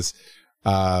 because,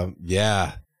 that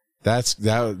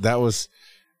was.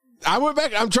 I went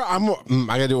back. I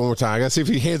gotta do it one more time. I gotta see if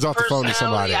he hands off the phone to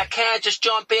somebody. I can't just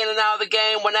jump in and out of the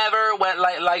game whenever.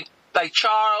 Like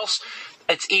Charles.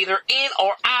 It's either in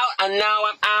or out, and now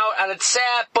I'm out, and it's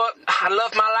sad, but I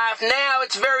love my life now.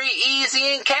 It's very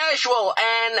easy and casual,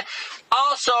 and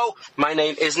also, my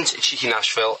name isn't Cheeky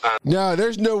Nashville. No,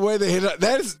 there's no way they hit it.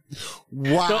 That is,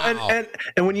 wow. No,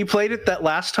 and when you played it that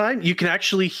last time, you can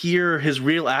actually hear his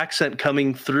real accent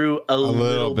coming through a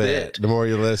little bit. The more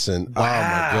you listen. Wow.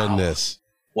 Oh, my goodness.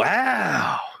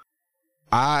 Wow.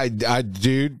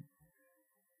 Dude,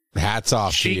 hats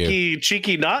off to you.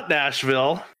 Cheeky, not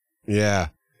Nashville. Yeah.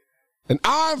 And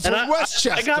I'm from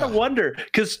Westchester. I gotta wonder,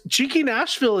 because Cheeky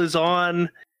Nashville is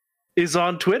on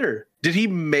Twitter. Did he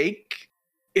make?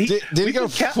 Did he go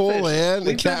full in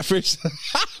and catfish?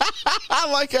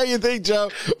 I like how you think,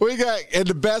 Joe. We got, in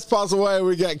the best possible way,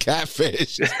 we got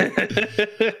catfish.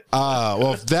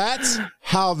 Well, if that's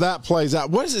how that plays out,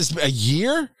 what is this? A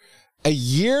year? A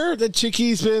year that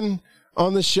Cheeky's been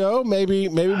on the show? Maybe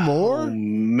more. Oh,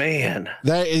 man,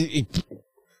 that is.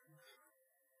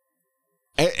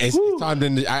 It's timed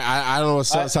in. I don't know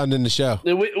what's timed in the show.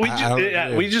 We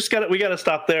gotta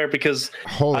stop there, because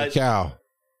holy cow,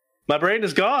 my brain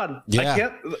is gone. Yeah. I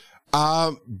can't.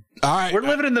 All right, we're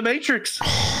living in the Matrix.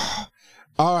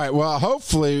 All right. Well,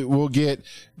 hopefully we'll get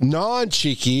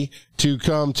non-Cheeky to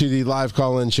come to the live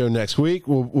call-in show next week.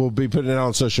 We'll be putting it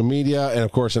on social media and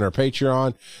of course in our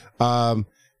Patreon.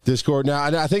 Discord. Now,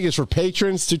 I think it's for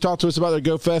patrons to talk to us about their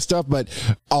GoFest stuff, but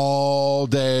all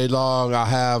day long I'll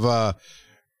have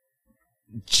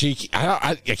Cheeky.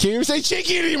 I can't even say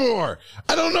Cheeky anymore.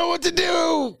 I don't know what to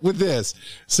do with this.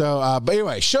 So, but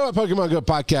anyway, show at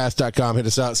PokemonGoPodcast.com. Hit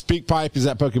us out. SpeakPipe is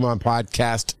at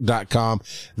PokemonPodcast.com.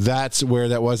 That's where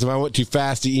that was. If I went too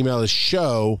fast, the email is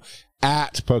show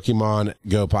at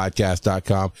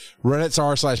PokemonGoPodcast.com. Reddit's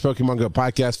r/Pokemon Go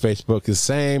Podcast. Facebook is the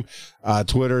same.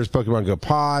 Twitter is Pokemon Go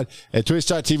Pod. And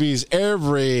Twitch.tv is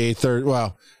every third.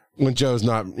 Well, when Joe's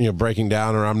not, breaking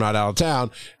down or I'm not out of town,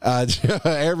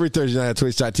 every Thursday night at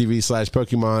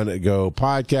twitch.tv/Pokemon Go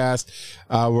Podcast,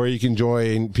 where you can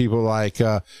join people like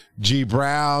G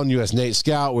Brown, US Nate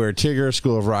Scout, Weird Tigger,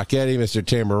 School of Rock Eddie, Mr.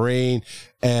 Tamarine,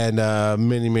 and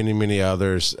many, many, many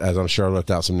others, as I'm sure I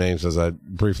left out some names as I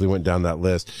briefly went down that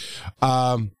list.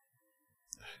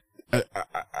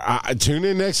 Tune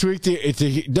in next week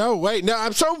no,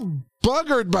 I'm so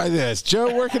buggered by this.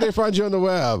 Joe, where can they find you on the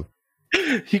web?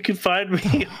 You can find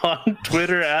me on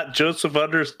Twitter at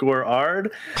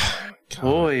Joseph_Ard.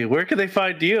 Boy, where can they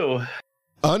find you?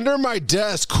 Under my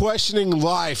desk, questioning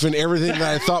life and everything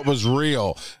that I thought was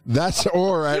real. That's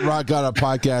or at Rock God Up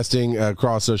Podcasting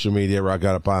across social media. Rock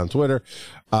God Up on Twitter.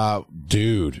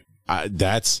 Dude,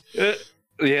 that's.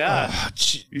 Yeah.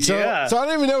 So I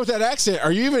don't even know what that accent.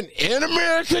 Are you even in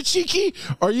America, Cheeky?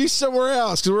 Or are you somewhere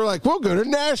else? Because we're like, we'll go to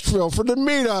Nashville for the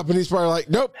meetup. And he's probably like,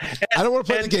 nope, I don't want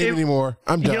to play the game anymore.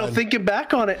 I'm done. Thinking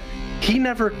back on it, he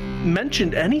never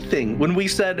mentioned anything when we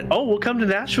said, oh, we'll come to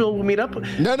Nashville, we'll meet up.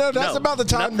 No, that's about the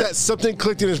time that something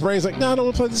clicked in his brain. He's like, no, I don't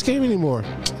want to play this game anymore.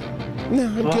 No,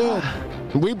 I'm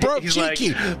good. We broke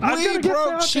Cheeky. We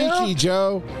broke Cheeky,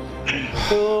 Joe.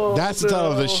 That's the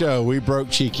title of the show. We broke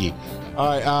Cheeky.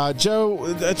 All right,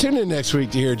 Joe, tune in next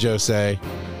week to hear Joe say.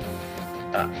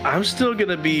 I'm still going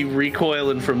to be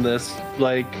recoiling from this.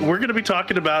 Like, we're going to be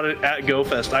talking about it at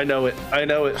GoFest. I know it.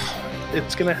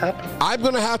 It's going to happen. I'm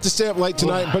going to have to stay up late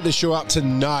tonight and put the show out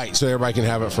tonight so everybody can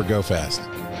have it for GoFest.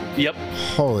 Yep.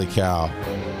 Holy cow.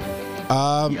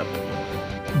 Yep.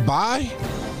 Bye.